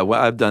 Yeah,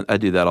 well, I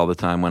do that all the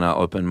time when I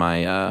open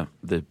my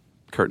the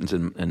curtains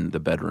in the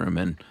bedroom,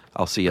 and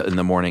I'll see it in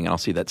the morning, and I'll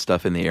see that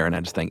stuff in the air, and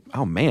I just think,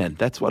 oh man,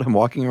 that's what I'm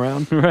walking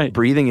around,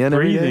 breathing in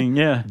every day?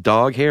 Yeah.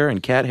 Dog hair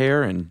and cat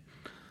hair and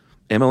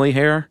Emily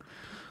hair.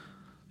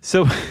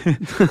 So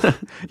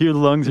your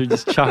lungs are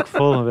just chock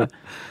full of it.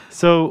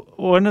 So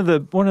one of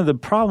the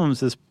problems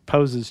this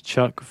poses,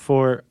 Chuck,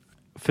 for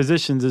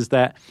physicians is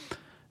that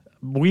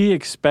we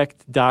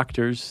expect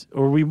doctors,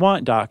 or we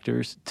want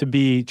doctors, to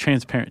be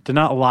transparent, to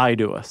not lie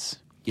to us.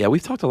 Yeah,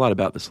 we've talked a lot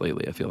about this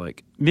lately, I feel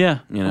like. Yeah.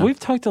 We've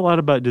talked a lot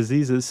about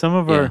diseases. Some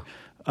of our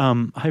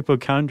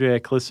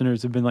hypochondriac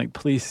listeners have been like,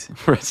 please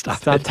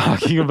stop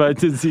talking about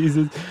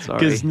diseases.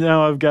 Because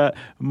now I've got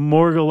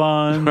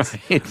morgellons.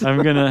 Right.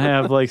 I'm going to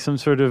have like some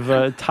sort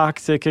of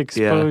toxic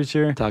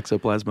exposure. Yeah,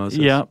 toxoplasmosis.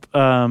 Yep.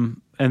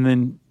 And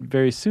then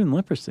very soon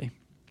leprosy.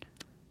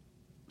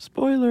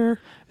 Spoiler.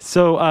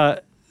 So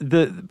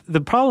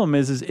the problem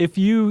is if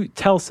you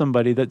tell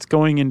somebody that's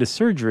going into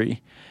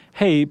surgery,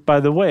 hey, by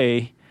the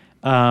way,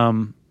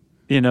 you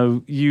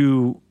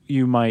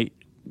might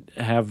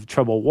have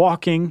trouble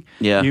walking.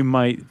 Yeah. You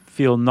might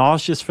feel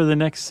nauseous for the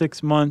next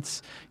 6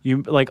 months.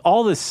 You like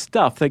all this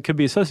stuff that could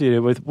be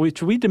associated with,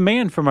 which we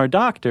demand from our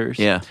doctors.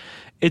 Yeah.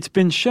 It's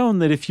been shown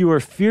that if you are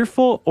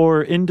fearful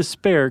or in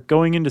despair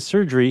going into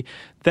surgery,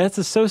 that's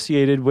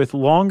associated with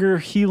longer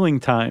healing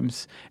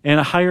times and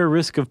a higher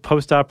risk of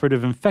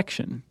postoperative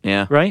infection.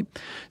 Yeah. Right?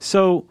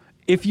 So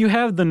if you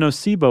have the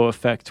nocebo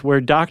effect where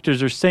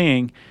doctors are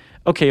saying,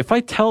 okay, if I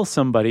tell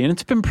somebody, and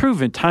it's been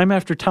proven time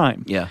after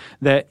time,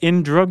 that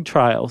in drug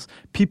trials,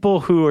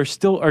 people who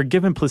are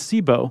given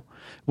placebo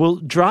will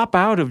drop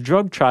out of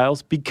drug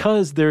trials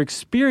because they're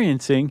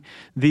experiencing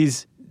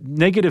these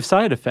negative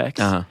side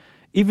effects.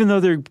 even though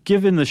they're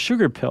given the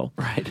sugar pill.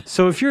 Right.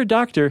 So if you're a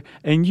doctor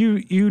and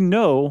you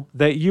know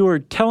that you are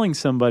telling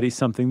somebody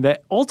something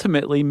that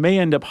ultimately may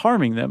end up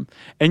harming them,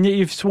 and yet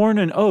you've sworn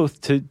an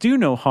oath to do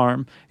no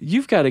harm,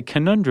 you've got a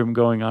conundrum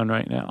going on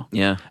right now.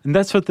 Yeah. And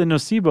that's what the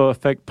nocebo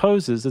effect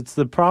poses. It's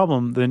the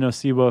problem the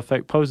nocebo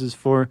effect poses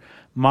for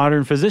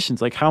modern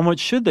physicians. Like, how much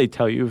should they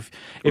tell you? If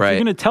Right.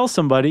 you're going to tell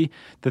somebody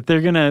that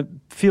they're going to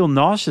feel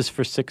nauseous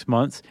for 6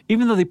 months,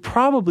 even though they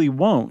probably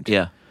won't,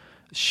 Yeah.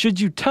 should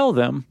you tell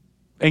them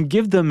and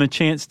give them a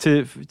chance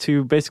to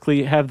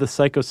basically have the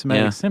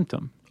psychosomatic Yeah.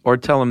 symptom? Or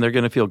tell them they're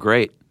going to feel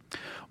great.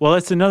 Well,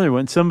 that's another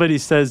one. Somebody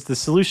says the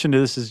solution to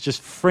this is just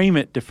frame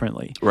it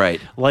differently. Right.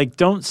 Like,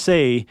 don't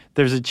say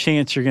there's a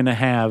chance you're going to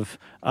have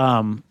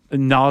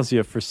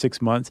nausea for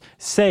 6 months.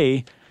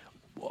 Say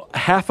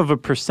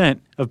 0.5%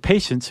 of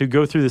patients who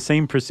go through the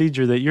same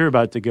procedure that you're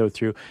about to go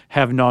through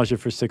have nausea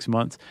for 6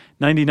 months.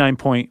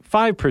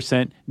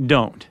 99.5%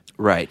 don't.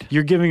 Right.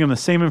 You're giving them the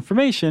same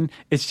information.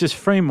 It's just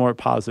framed more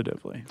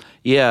positively.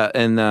 Yeah,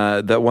 and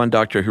that one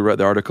doctor who wrote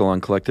the article on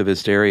collective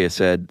hysteria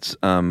said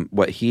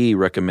what he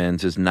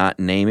recommends is not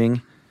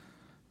naming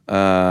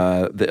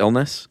the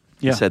illness.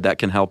 Yeah. He said that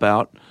can help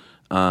out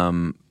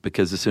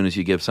because as soon as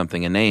you give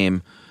something a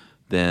name,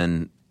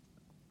 then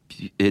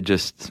it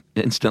just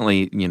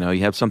instantly, you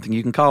have something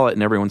you can call it,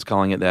 and everyone's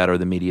calling it that, or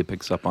the media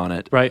picks up on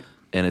it. Right.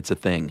 And it's a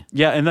thing.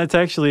 Yeah, and that's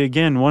actually,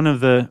 again, one of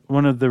the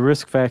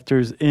risk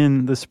factors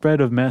in the spread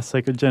of mass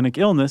psychogenic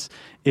illness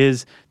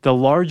is the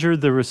larger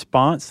the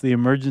response, the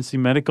emergency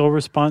medical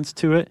response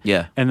to it,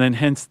 Yeah. and then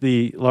hence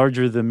the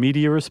larger the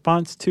media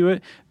response to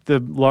it, the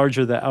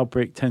larger the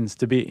outbreak tends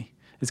to be.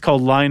 It's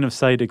called line of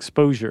sight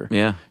exposure.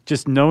 Yeah.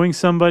 Just knowing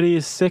somebody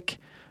is sick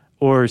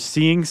or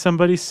seeing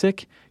somebody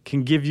sick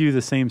can give you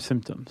the same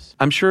symptoms.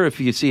 I'm sure if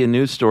you see a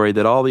news story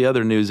that all the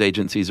other news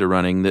agencies are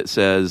running that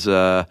says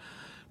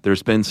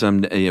there's been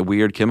some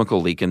weird chemical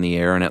leak in the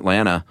air in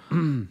Atlanta,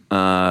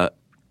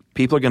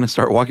 people are going to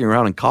start walking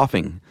around and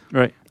coughing,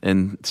 Right.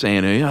 and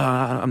saying,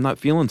 I'm not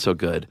feeling so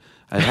good.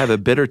 I have a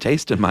bitter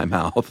taste in my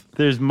mouth.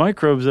 There's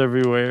microbes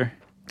everywhere.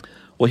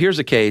 Well, here's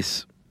a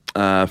case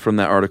from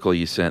that article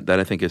you sent that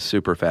I think is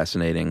super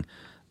fascinating,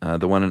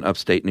 the one in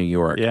upstate New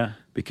York. Yeah.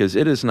 Because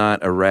it is not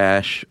a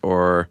rash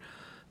or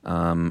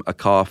a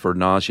cough or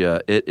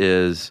nausea. It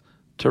is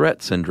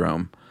Tourette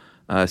syndrome.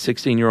 A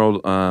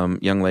 16-year-old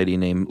young lady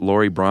named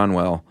Lori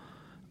Bronwell.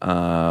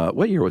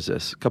 What year was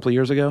this? A couple of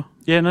years ago?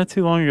 Yeah, not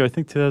too long ago. I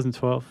think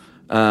 2012.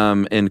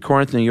 In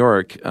Corinth, New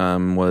York,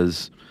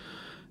 was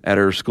at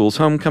her school's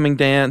homecoming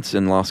dance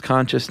and lost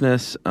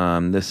consciousness.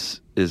 This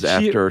is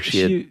after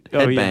she had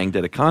headbanged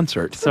at a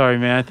concert. Sorry,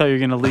 man. I thought you were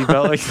going to leave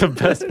out like the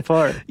best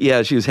part.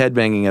 Yeah, she was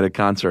headbanging at a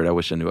concert. I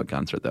wish I knew what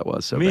concert that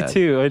was. So Me bad.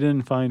 too. I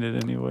didn't find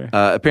it anywhere.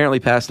 Apparently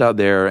passed out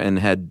there and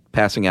had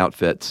passing out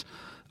fits.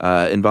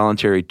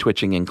 Involuntary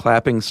twitching and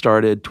clapping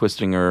started,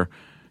 twisting her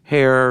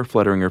hair,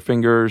 fluttering her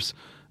fingers.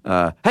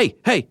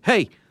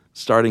 Hey,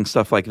 starting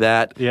stuff like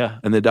that. Yeah.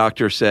 And the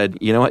doctor said,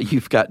 you know what,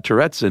 you've got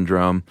Tourette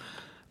syndrome.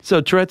 So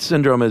Tourette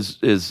syndrome is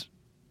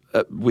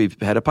we've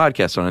had a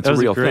podcast on it. It's That a was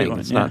a real great thing. one,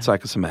 It's yeah. not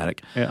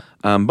psychosomatic. Yeah.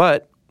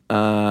 But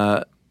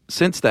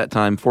since that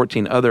time,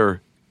 14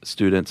 other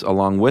students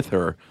along with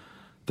her,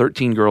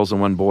 13 girls and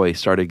one boy,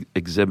 started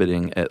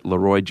exhibiting at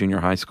Leroy Junior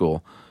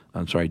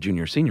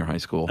Senior High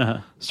School,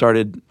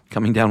 started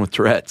coming down with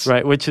Tourette's.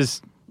 Right, which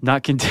is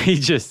not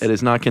contagious. It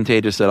is not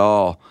contagious at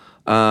all.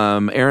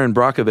 Erin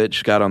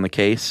Brockovich got on the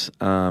case,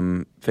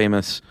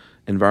 famous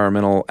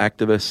environmental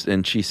activist,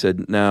 and she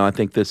said, no, I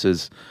think this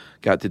has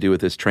got to do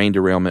with this train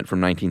derailment from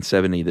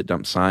 1970 that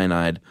dumped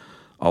cyanide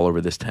all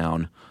over this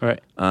town. Right.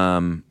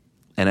 And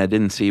I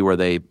didn't see where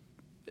they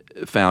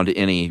found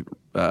any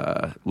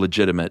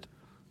legitimate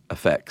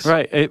effects.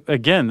 Right.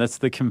 Again, that's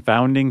the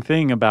confounding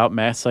thing about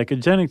mass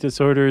psychogenic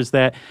disorder is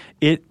that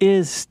it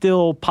is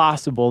still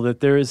possible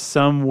that there is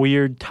some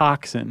weird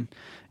toxin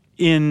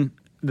in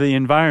the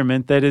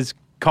environment that is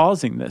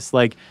causing this.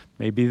 Like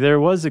maybe there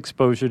was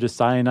exposure to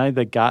cyanide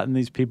that got in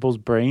these people's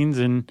brains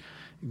and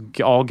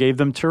all gave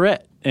them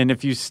Tourette. And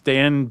if you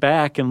stand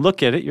back and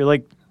look at it, you're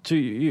like,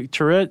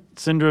 Tourette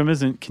syndrome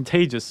isn't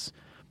contagious.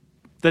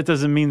 That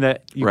doesn't mean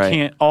that you Right.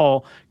 can't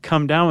all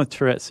come down with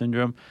Tourette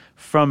syndrome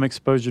from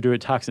exposure to a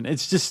toxin.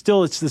 It's just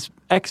still, it's this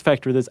X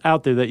factor that's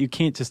out there that you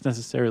can't just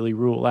necessarily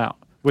rule out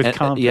with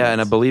confidence. Yeah, and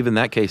I believe in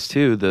that case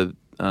too,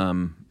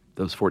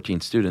 those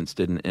 14 students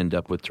didn't end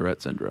up with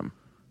Tourette syndrome.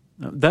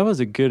 That was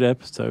a good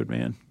episode,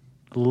 man.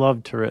 I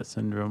loved Tourette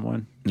syndrome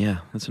one. Yeah,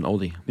 that's an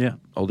oldie. Yeah.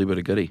 Oldie but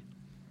a goodie.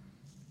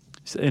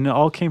 And it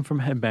all came from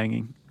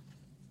headbanging.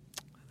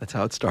 That's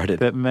how it started.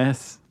 That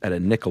mess. At a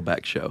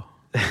Nickelback show.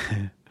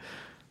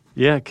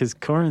 Yeah, because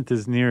Corinth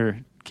is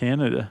near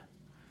Canada.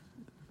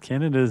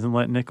 Canada doesn't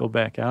let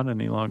Nickelback out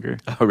any longer.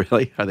 Oh,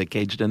 really? Are they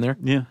caged in there?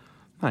 Yeah.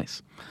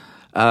 Nice.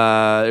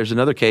 There's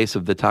another case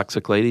of the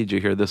toxic lady. Did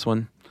you hear this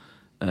one?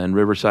 In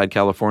Riverside,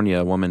 California,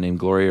 a woman named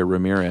Gloria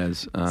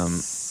Ramirez.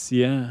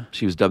 Yeah.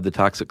 She was dubbed the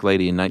toxic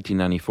lady in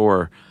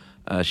 1994.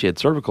 She had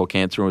cervical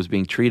cancer and was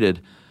being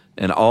treated,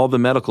 and all the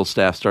medical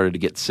staff started to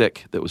get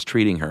sick that was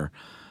treating her.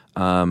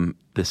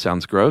 this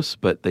sounds gross,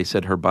 but they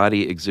said her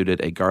body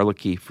exuded a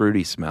garlicky,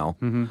 fruity smell,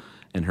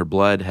 and her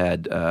blood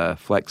had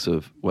flecks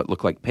of what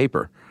looked like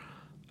paper,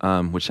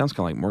 which sounds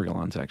kind of like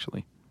Morgellons,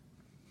 actually.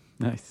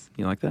 Nice.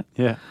 You like that?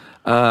 Yeah.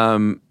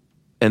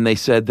 And they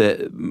said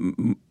that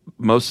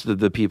most of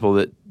the people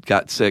that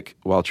got sick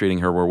while treating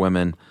her were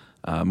women,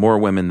 more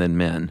women than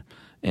men.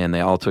 And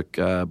they all took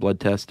blood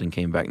tests and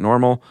came back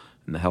normal.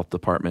 And the health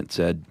department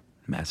said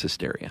mass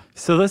hysteria.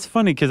 So that's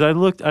funny because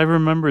I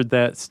remembered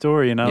that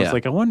story, and I was Yeah.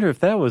 like, I wonder if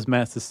that was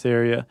mass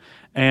hysteria.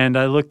 And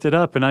I looked it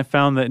up, and I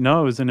found that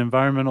no, it was an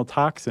environmental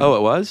toxin. Oh,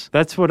 it was?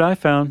 That's what I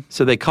found.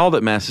 So they called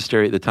it mass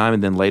hysteria at the time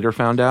and then later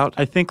found out?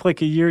 I think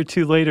like a year or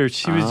two later,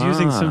 she was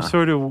using some Ah.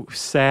 sort of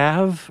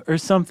salve or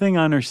something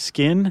on her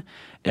skin.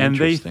 And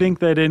they Interesting. think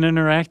that it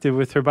interacted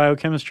with her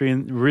biochemistry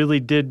and really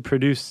did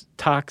produce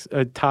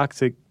a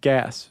toxic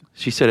gas.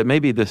 She said it may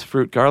be this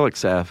fruit garlic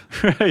salve.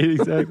 Right,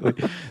 exactly.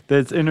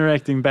 That's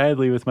interacting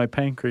badly with my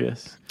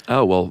pancreas.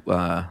 Oh, well,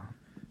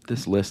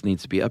 this list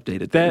needs to be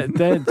updated.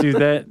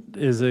 That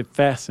is a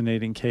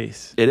fascinating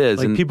case. It is,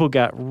 Like and- people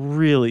got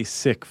really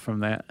sick from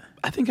that.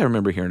 I think I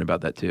remember hearing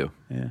about that too.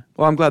 Yeah.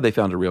 Well, I'm glad they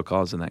found a real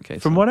cause in that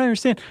case. From what I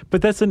understand,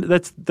 but that's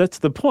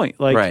the point.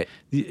 Like, Right.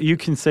 You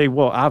can say,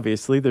 well,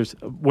 obviously, there's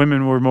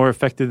women were more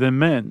affected than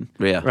men.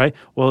 Yeah. Right.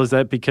 Well, is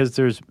that because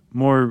there's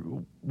more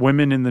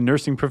women in the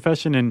nursing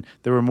profession and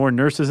there were more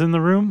nurses in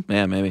the room?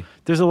 Yeah, maybe.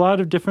 There's a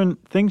lot of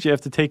different things you have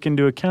to take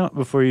into account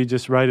before you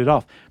just write it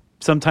off.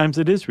 Sometimes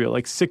it is real,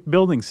 like sick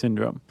building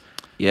syndrome.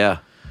 Yeah.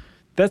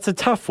 That's a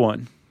tough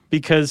one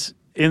because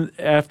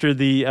after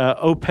the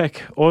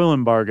OPEC oil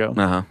embargo,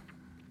 Uh-huh.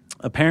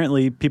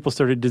 apparently people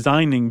started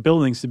designing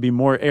buildings to be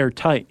more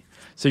airtight.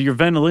 So your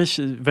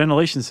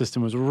ventilation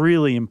system was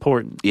really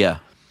important. Yeah.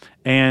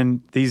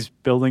 And these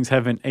buildings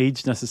haven't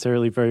aged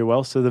necessarily very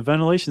well. So the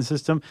ventilation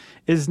system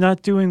is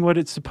not doing what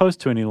it's supposed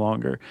to any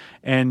longer.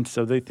 And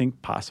so they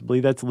think possibly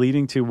that's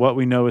leading to what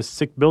we know as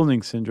sick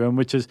building syndrome,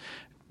 which is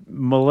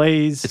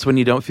malaise. It's when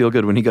you don't feel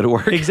good when you go to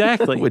work.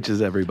 Exactly. Which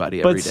is everybody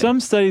every But day. some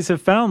studies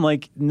have found,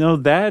 like, no,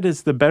 that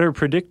is the better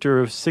predictor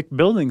of sick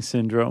building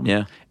syndrome.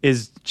 Yeah.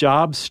 Is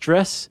job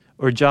stress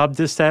or job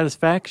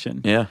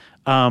dissatisfaction. Yeah.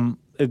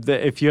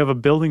 If you have a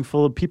building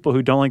full of people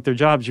who don't like their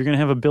jobs, you're going to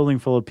have a building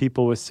full of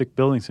people with sick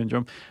building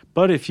syndrome.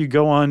 But if you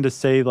go on to,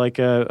 say, like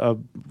a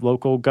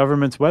local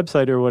government's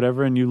website or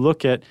whatever, and you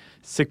look at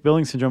sick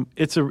building syndrome,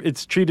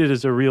 it's treated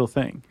as a real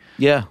thing.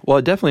 Yeah. Well,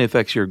 it definitely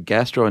affects your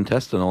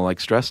gastrointestinal like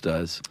stress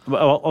does.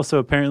 Well, also,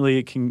 apparently,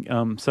 it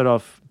can set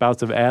off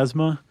bouts of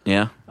asthma.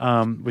 Yeah.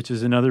 Which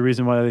is another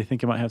reason why they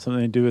think it might have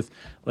something to do with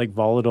like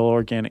volatile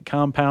organic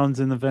compounds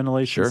in the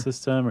ventilation Sure.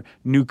 system or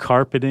new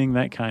carpeting,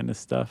 that kind of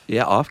stuff.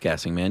 Yeah,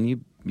 off-gassing, man.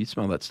 You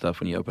smell that stuff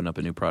when you open up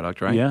a new product,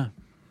 right? Yeah.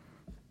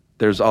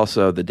 There's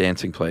also the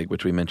dancing plague,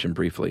 which we mentioned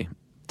briefly.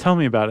 Tell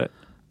me about it.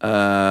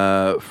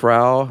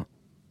 Frau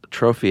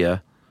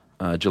Trophia,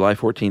 July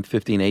 14th,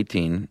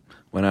 1518,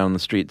 went out on the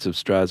streets of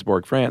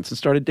Strasbourg, France, and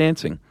started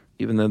dancing,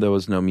 even though there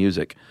was no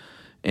music,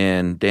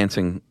 and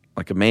dancing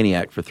like a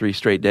maniac for 3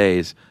 straight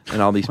days.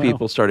 And all these Wow.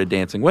 people started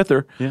dancing with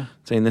her, Yeah.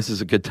 saying this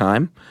is a good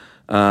time.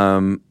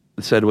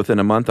 It said within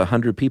a month,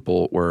 100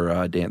 people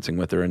were dancing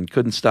with her and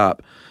couldn't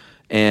stop.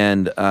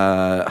 And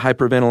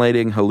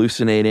hyperventilating,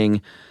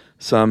 hallucinating,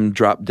 some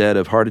dropped dead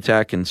of heart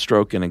attack and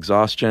stroke and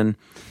exhaustion.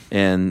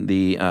 And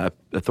the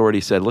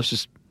authorities said, let's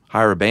just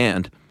hire a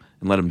band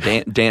and let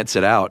them dance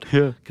it out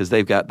Yeah. because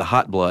they've got the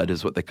hot blood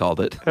is what they called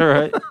it. All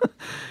right.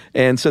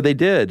 And so they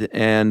did.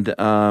 And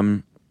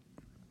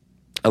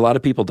a lot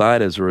of people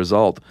died as a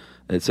result.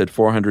 It said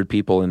 400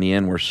 people in the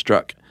end were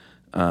struck.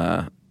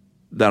 I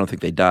don't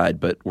think they died,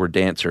 but were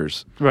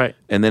dancers. Right.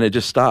 And then it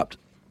just stopped.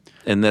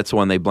 And that's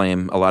one a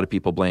lot of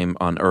people blame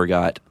on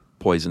ergot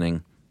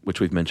poisoning, which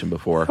we've mentioned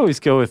before. I always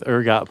go with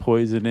ergot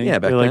poisoning. Yeah,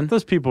 back They're then. like,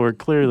 those people were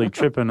clearly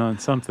tripping on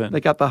something. They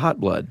got the hot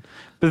blood.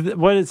 But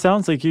what it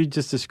sounds like you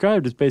just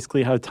described is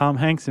basically how Tom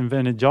Hanks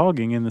invented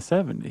jogging in the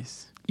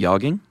 70s.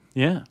 Yogging?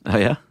 Yeah. Oh,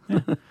 yeah?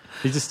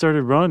 He just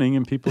started running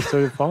and people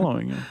started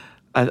following him.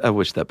 I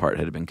wish that part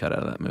had been cut out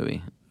of that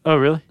movie. Oh,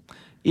 really?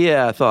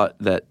 Yeah, I thought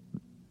that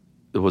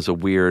it was a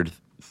weird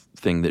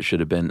thing that should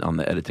have been on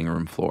the editing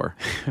room floor.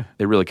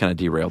 They really kind of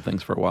derailed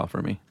things for a while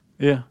for me.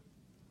 Yeah.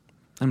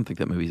 I don't think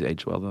that movie's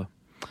aged well, though.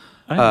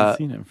 I haven't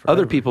seen it in forever.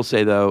 Other people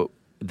say, though,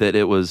 that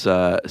it was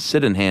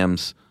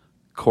Sydenham's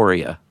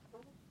chorea,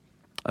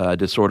 a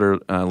disorder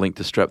linked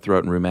to strep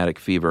throat and rheumatic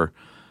fever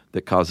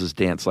that causes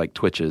dance-like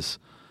twitches.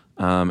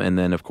 And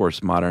then, of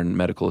course, modern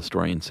medical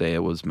historians say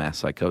it was mass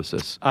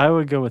psychosis. I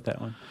would go with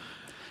that one.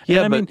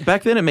 Yeah, And I but mean-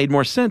 back then it made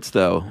more sense,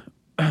 though,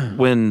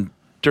 when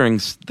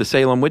during the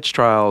Salem witch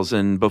trials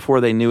and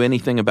before they knew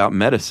anything about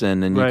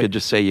medicine, and you Right. could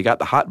just say you got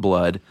the hot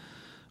blood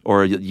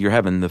or you're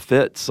having the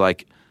fits,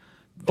 like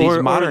these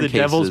Or modern the cases.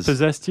 devil's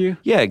possessed you?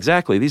 Yeah,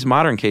 exactly. These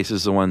modern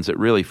cases are the ones that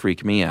really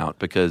freak me out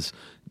because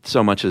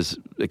so much is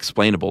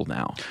explainable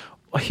now.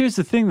 Well, here's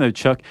the thing, though,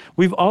 Chuck.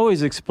 We've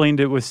always explained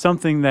it with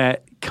something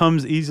that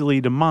comes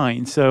easily to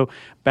mind. So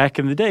back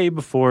in the day,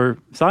 before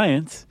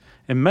science,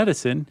 in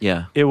medicine,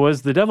 Yeah. it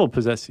was the devil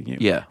possessing you.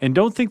 Yeah. And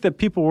don't think that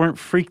people weren't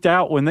freaked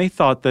out when they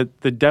thought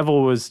that the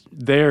devil was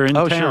there in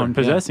Oh, town sure.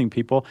 possessing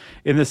people,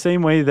 in the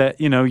same way that,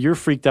 you're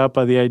freaked out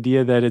by the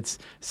idea that it's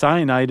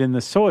cyanide in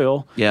the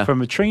soil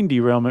from a train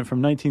derailment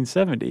from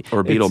 1970.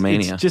 Or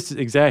Beatlemania. It's just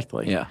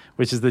exactly. Yeah.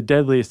 Which is the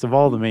deadliest of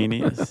all the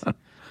manias.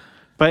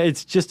 But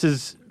it's just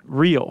as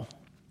real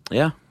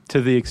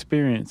to the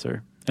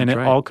experiencer. And That's it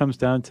right. all comes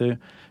down to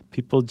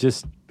people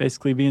just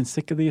basically being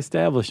sick of the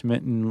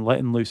establishment and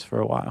letting loose for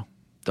a while.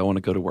 Don't want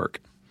to go to work.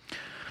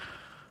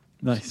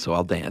 Nice. So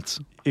I'll dance.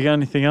 You got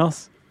anything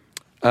else?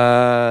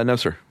 No,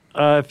 sir.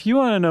 If you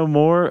want to know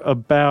more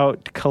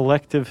about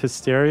collective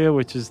hysteria,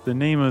 which is the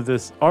name of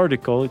this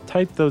article,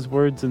 type those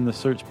words in the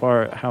search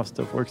bar at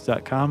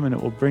howstuffworks.com and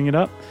it will bring it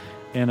up.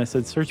 And I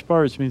said search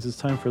bar, which means it's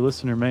time for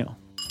listener mail.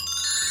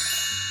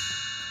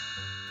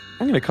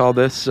 I'm going to call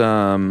this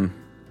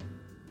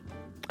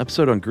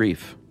episode on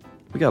grief.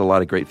 We got a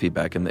lot of great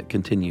feedback, and they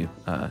continue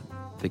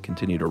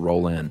to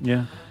roll in.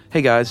 Yeah.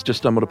 Hey guys, just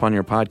stumbled upon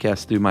your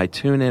podcast through my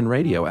TuneIn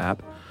Radio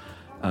app.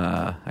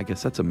 I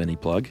guess that's a mini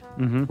plug.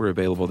 Mm-hmm. We're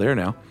available there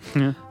now.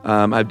 Yeah.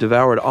 I've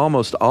devoured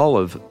almost all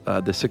of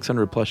the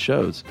 600 plus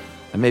shows.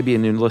 I may be a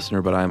new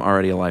listener, but I'm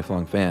already a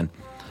lifelong fan.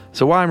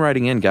 So why I'm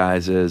writing in,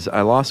 guys, is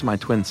I lost my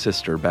twin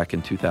sister back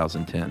in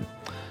 2010.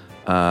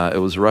 It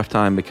was a rough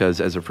time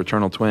because as a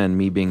fraternal twin,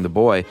 me being the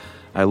boy,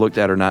 I looked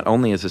at her not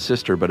only as a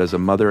sister, but as a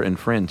mother and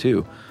friend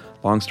too.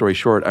 Long story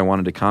short, I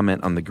wanted to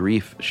comment on the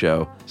grief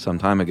show some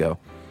time ago.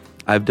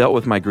 I've dealt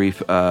with my grief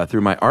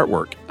through my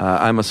artwork.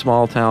 I'm a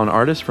small-town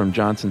artist from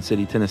Johnson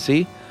City,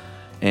 Tennessee,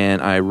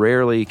 and I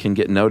rarely can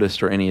get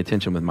noticed or any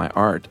attention with my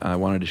art. I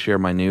wanted to share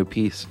my new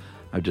piece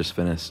I've just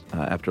finished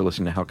after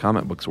listening to how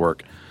comic books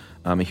work.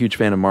 I'm a huge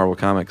fan of Marvel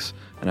Comics,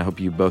 and I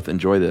hope you both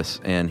enjoy this.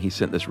 And he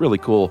sent this really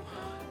cool,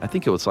 I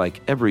think it was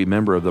like every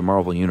member of the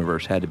Marvel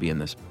Universe had to be in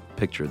this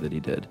picture that he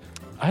did.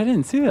 I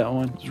didn't see that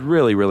one. It's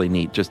really, really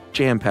neat. Just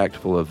jam-packed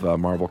full of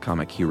Marvel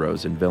comic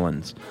heroes and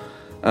villains.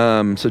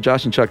 So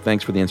Josh and Chuck,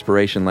 thanks for the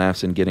inspiration,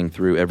 laughs, and getting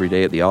through every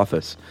day at the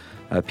office.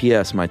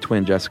 P.S. My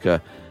twin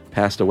Jessica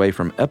passed away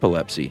from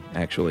epilepsy,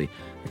 actually,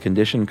 a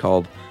condition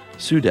called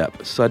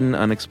SUDEP, sudden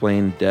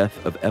unexplained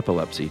death of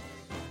epilepsy.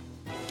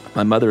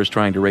 My mother is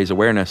trying to raise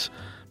awareness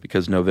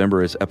because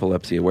November is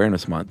Epilepsy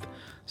Awareness Month.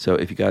 So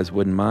if you guys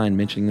wouldn't mind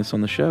mentioning this on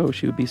the show,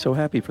 she would be so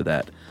happy for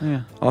that.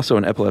 Yeah. Also,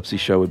 an epilepsy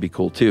show would be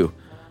cool, too.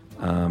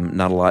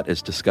 Not a lot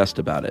is discussed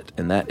about it,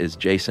 and that is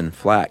Jason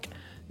Flack.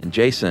 And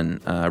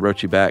Jason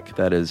wrote you back.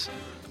 That is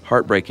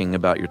heartbreaking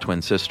about your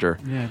twin sister.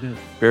 Yeah, I did.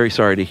 Very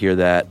sorry to hear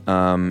that.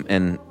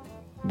 And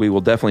we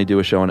will definitely do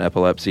a show on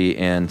epilepsy.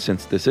 And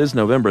since this is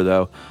November,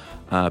 though,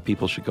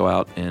 people should go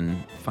out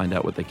and find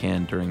out what they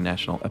can during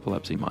National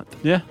Epilepsy Month.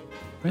 Yeah.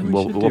 And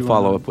we'll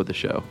follow up with the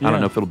show. Yeah. I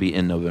don't know if it'll be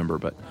in November,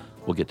 but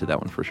we'll get to that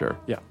one for sure.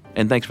 Yeah.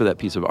 And thanks for that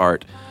piece of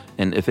art.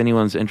 And if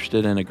anyone's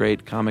interested in a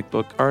great comic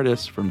book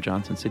artist from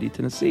Johnson City,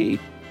 Tennessee,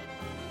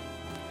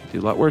 do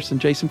a lot worse than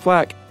Jason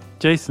Flack.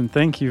 Jason,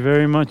 thank you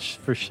very much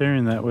for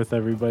sharing that with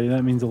everybody.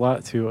 That means a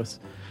lot to us.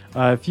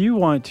 If you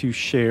want to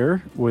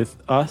share with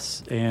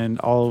us and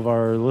all of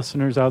our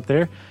listeners out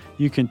there,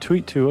 you can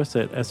tweet to us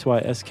at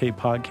SYSK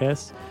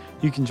Podcast.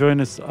 You can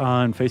join us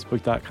on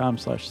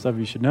Facebook.com/Stuff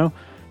You Should Know.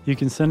 You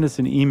can send us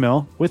an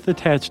email with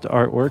attached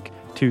artwork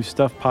to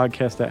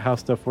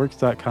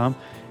stuffpodcast@howstuffworks.com.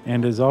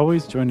 And as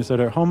always, join us at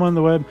our home on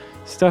the web,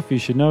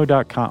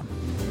 stuffyoushouldknow.com.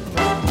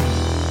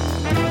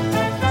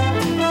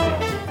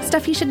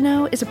 Stuff You Should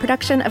Know is a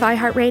production of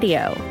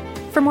iHeartRadio.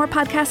 For more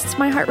podcasts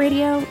from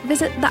iHeartRadio,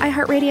 visit the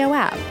iHeartRadio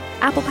app,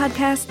 Apple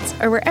Podcasts,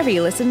 or wherever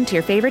you listen to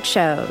your favorite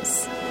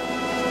shows.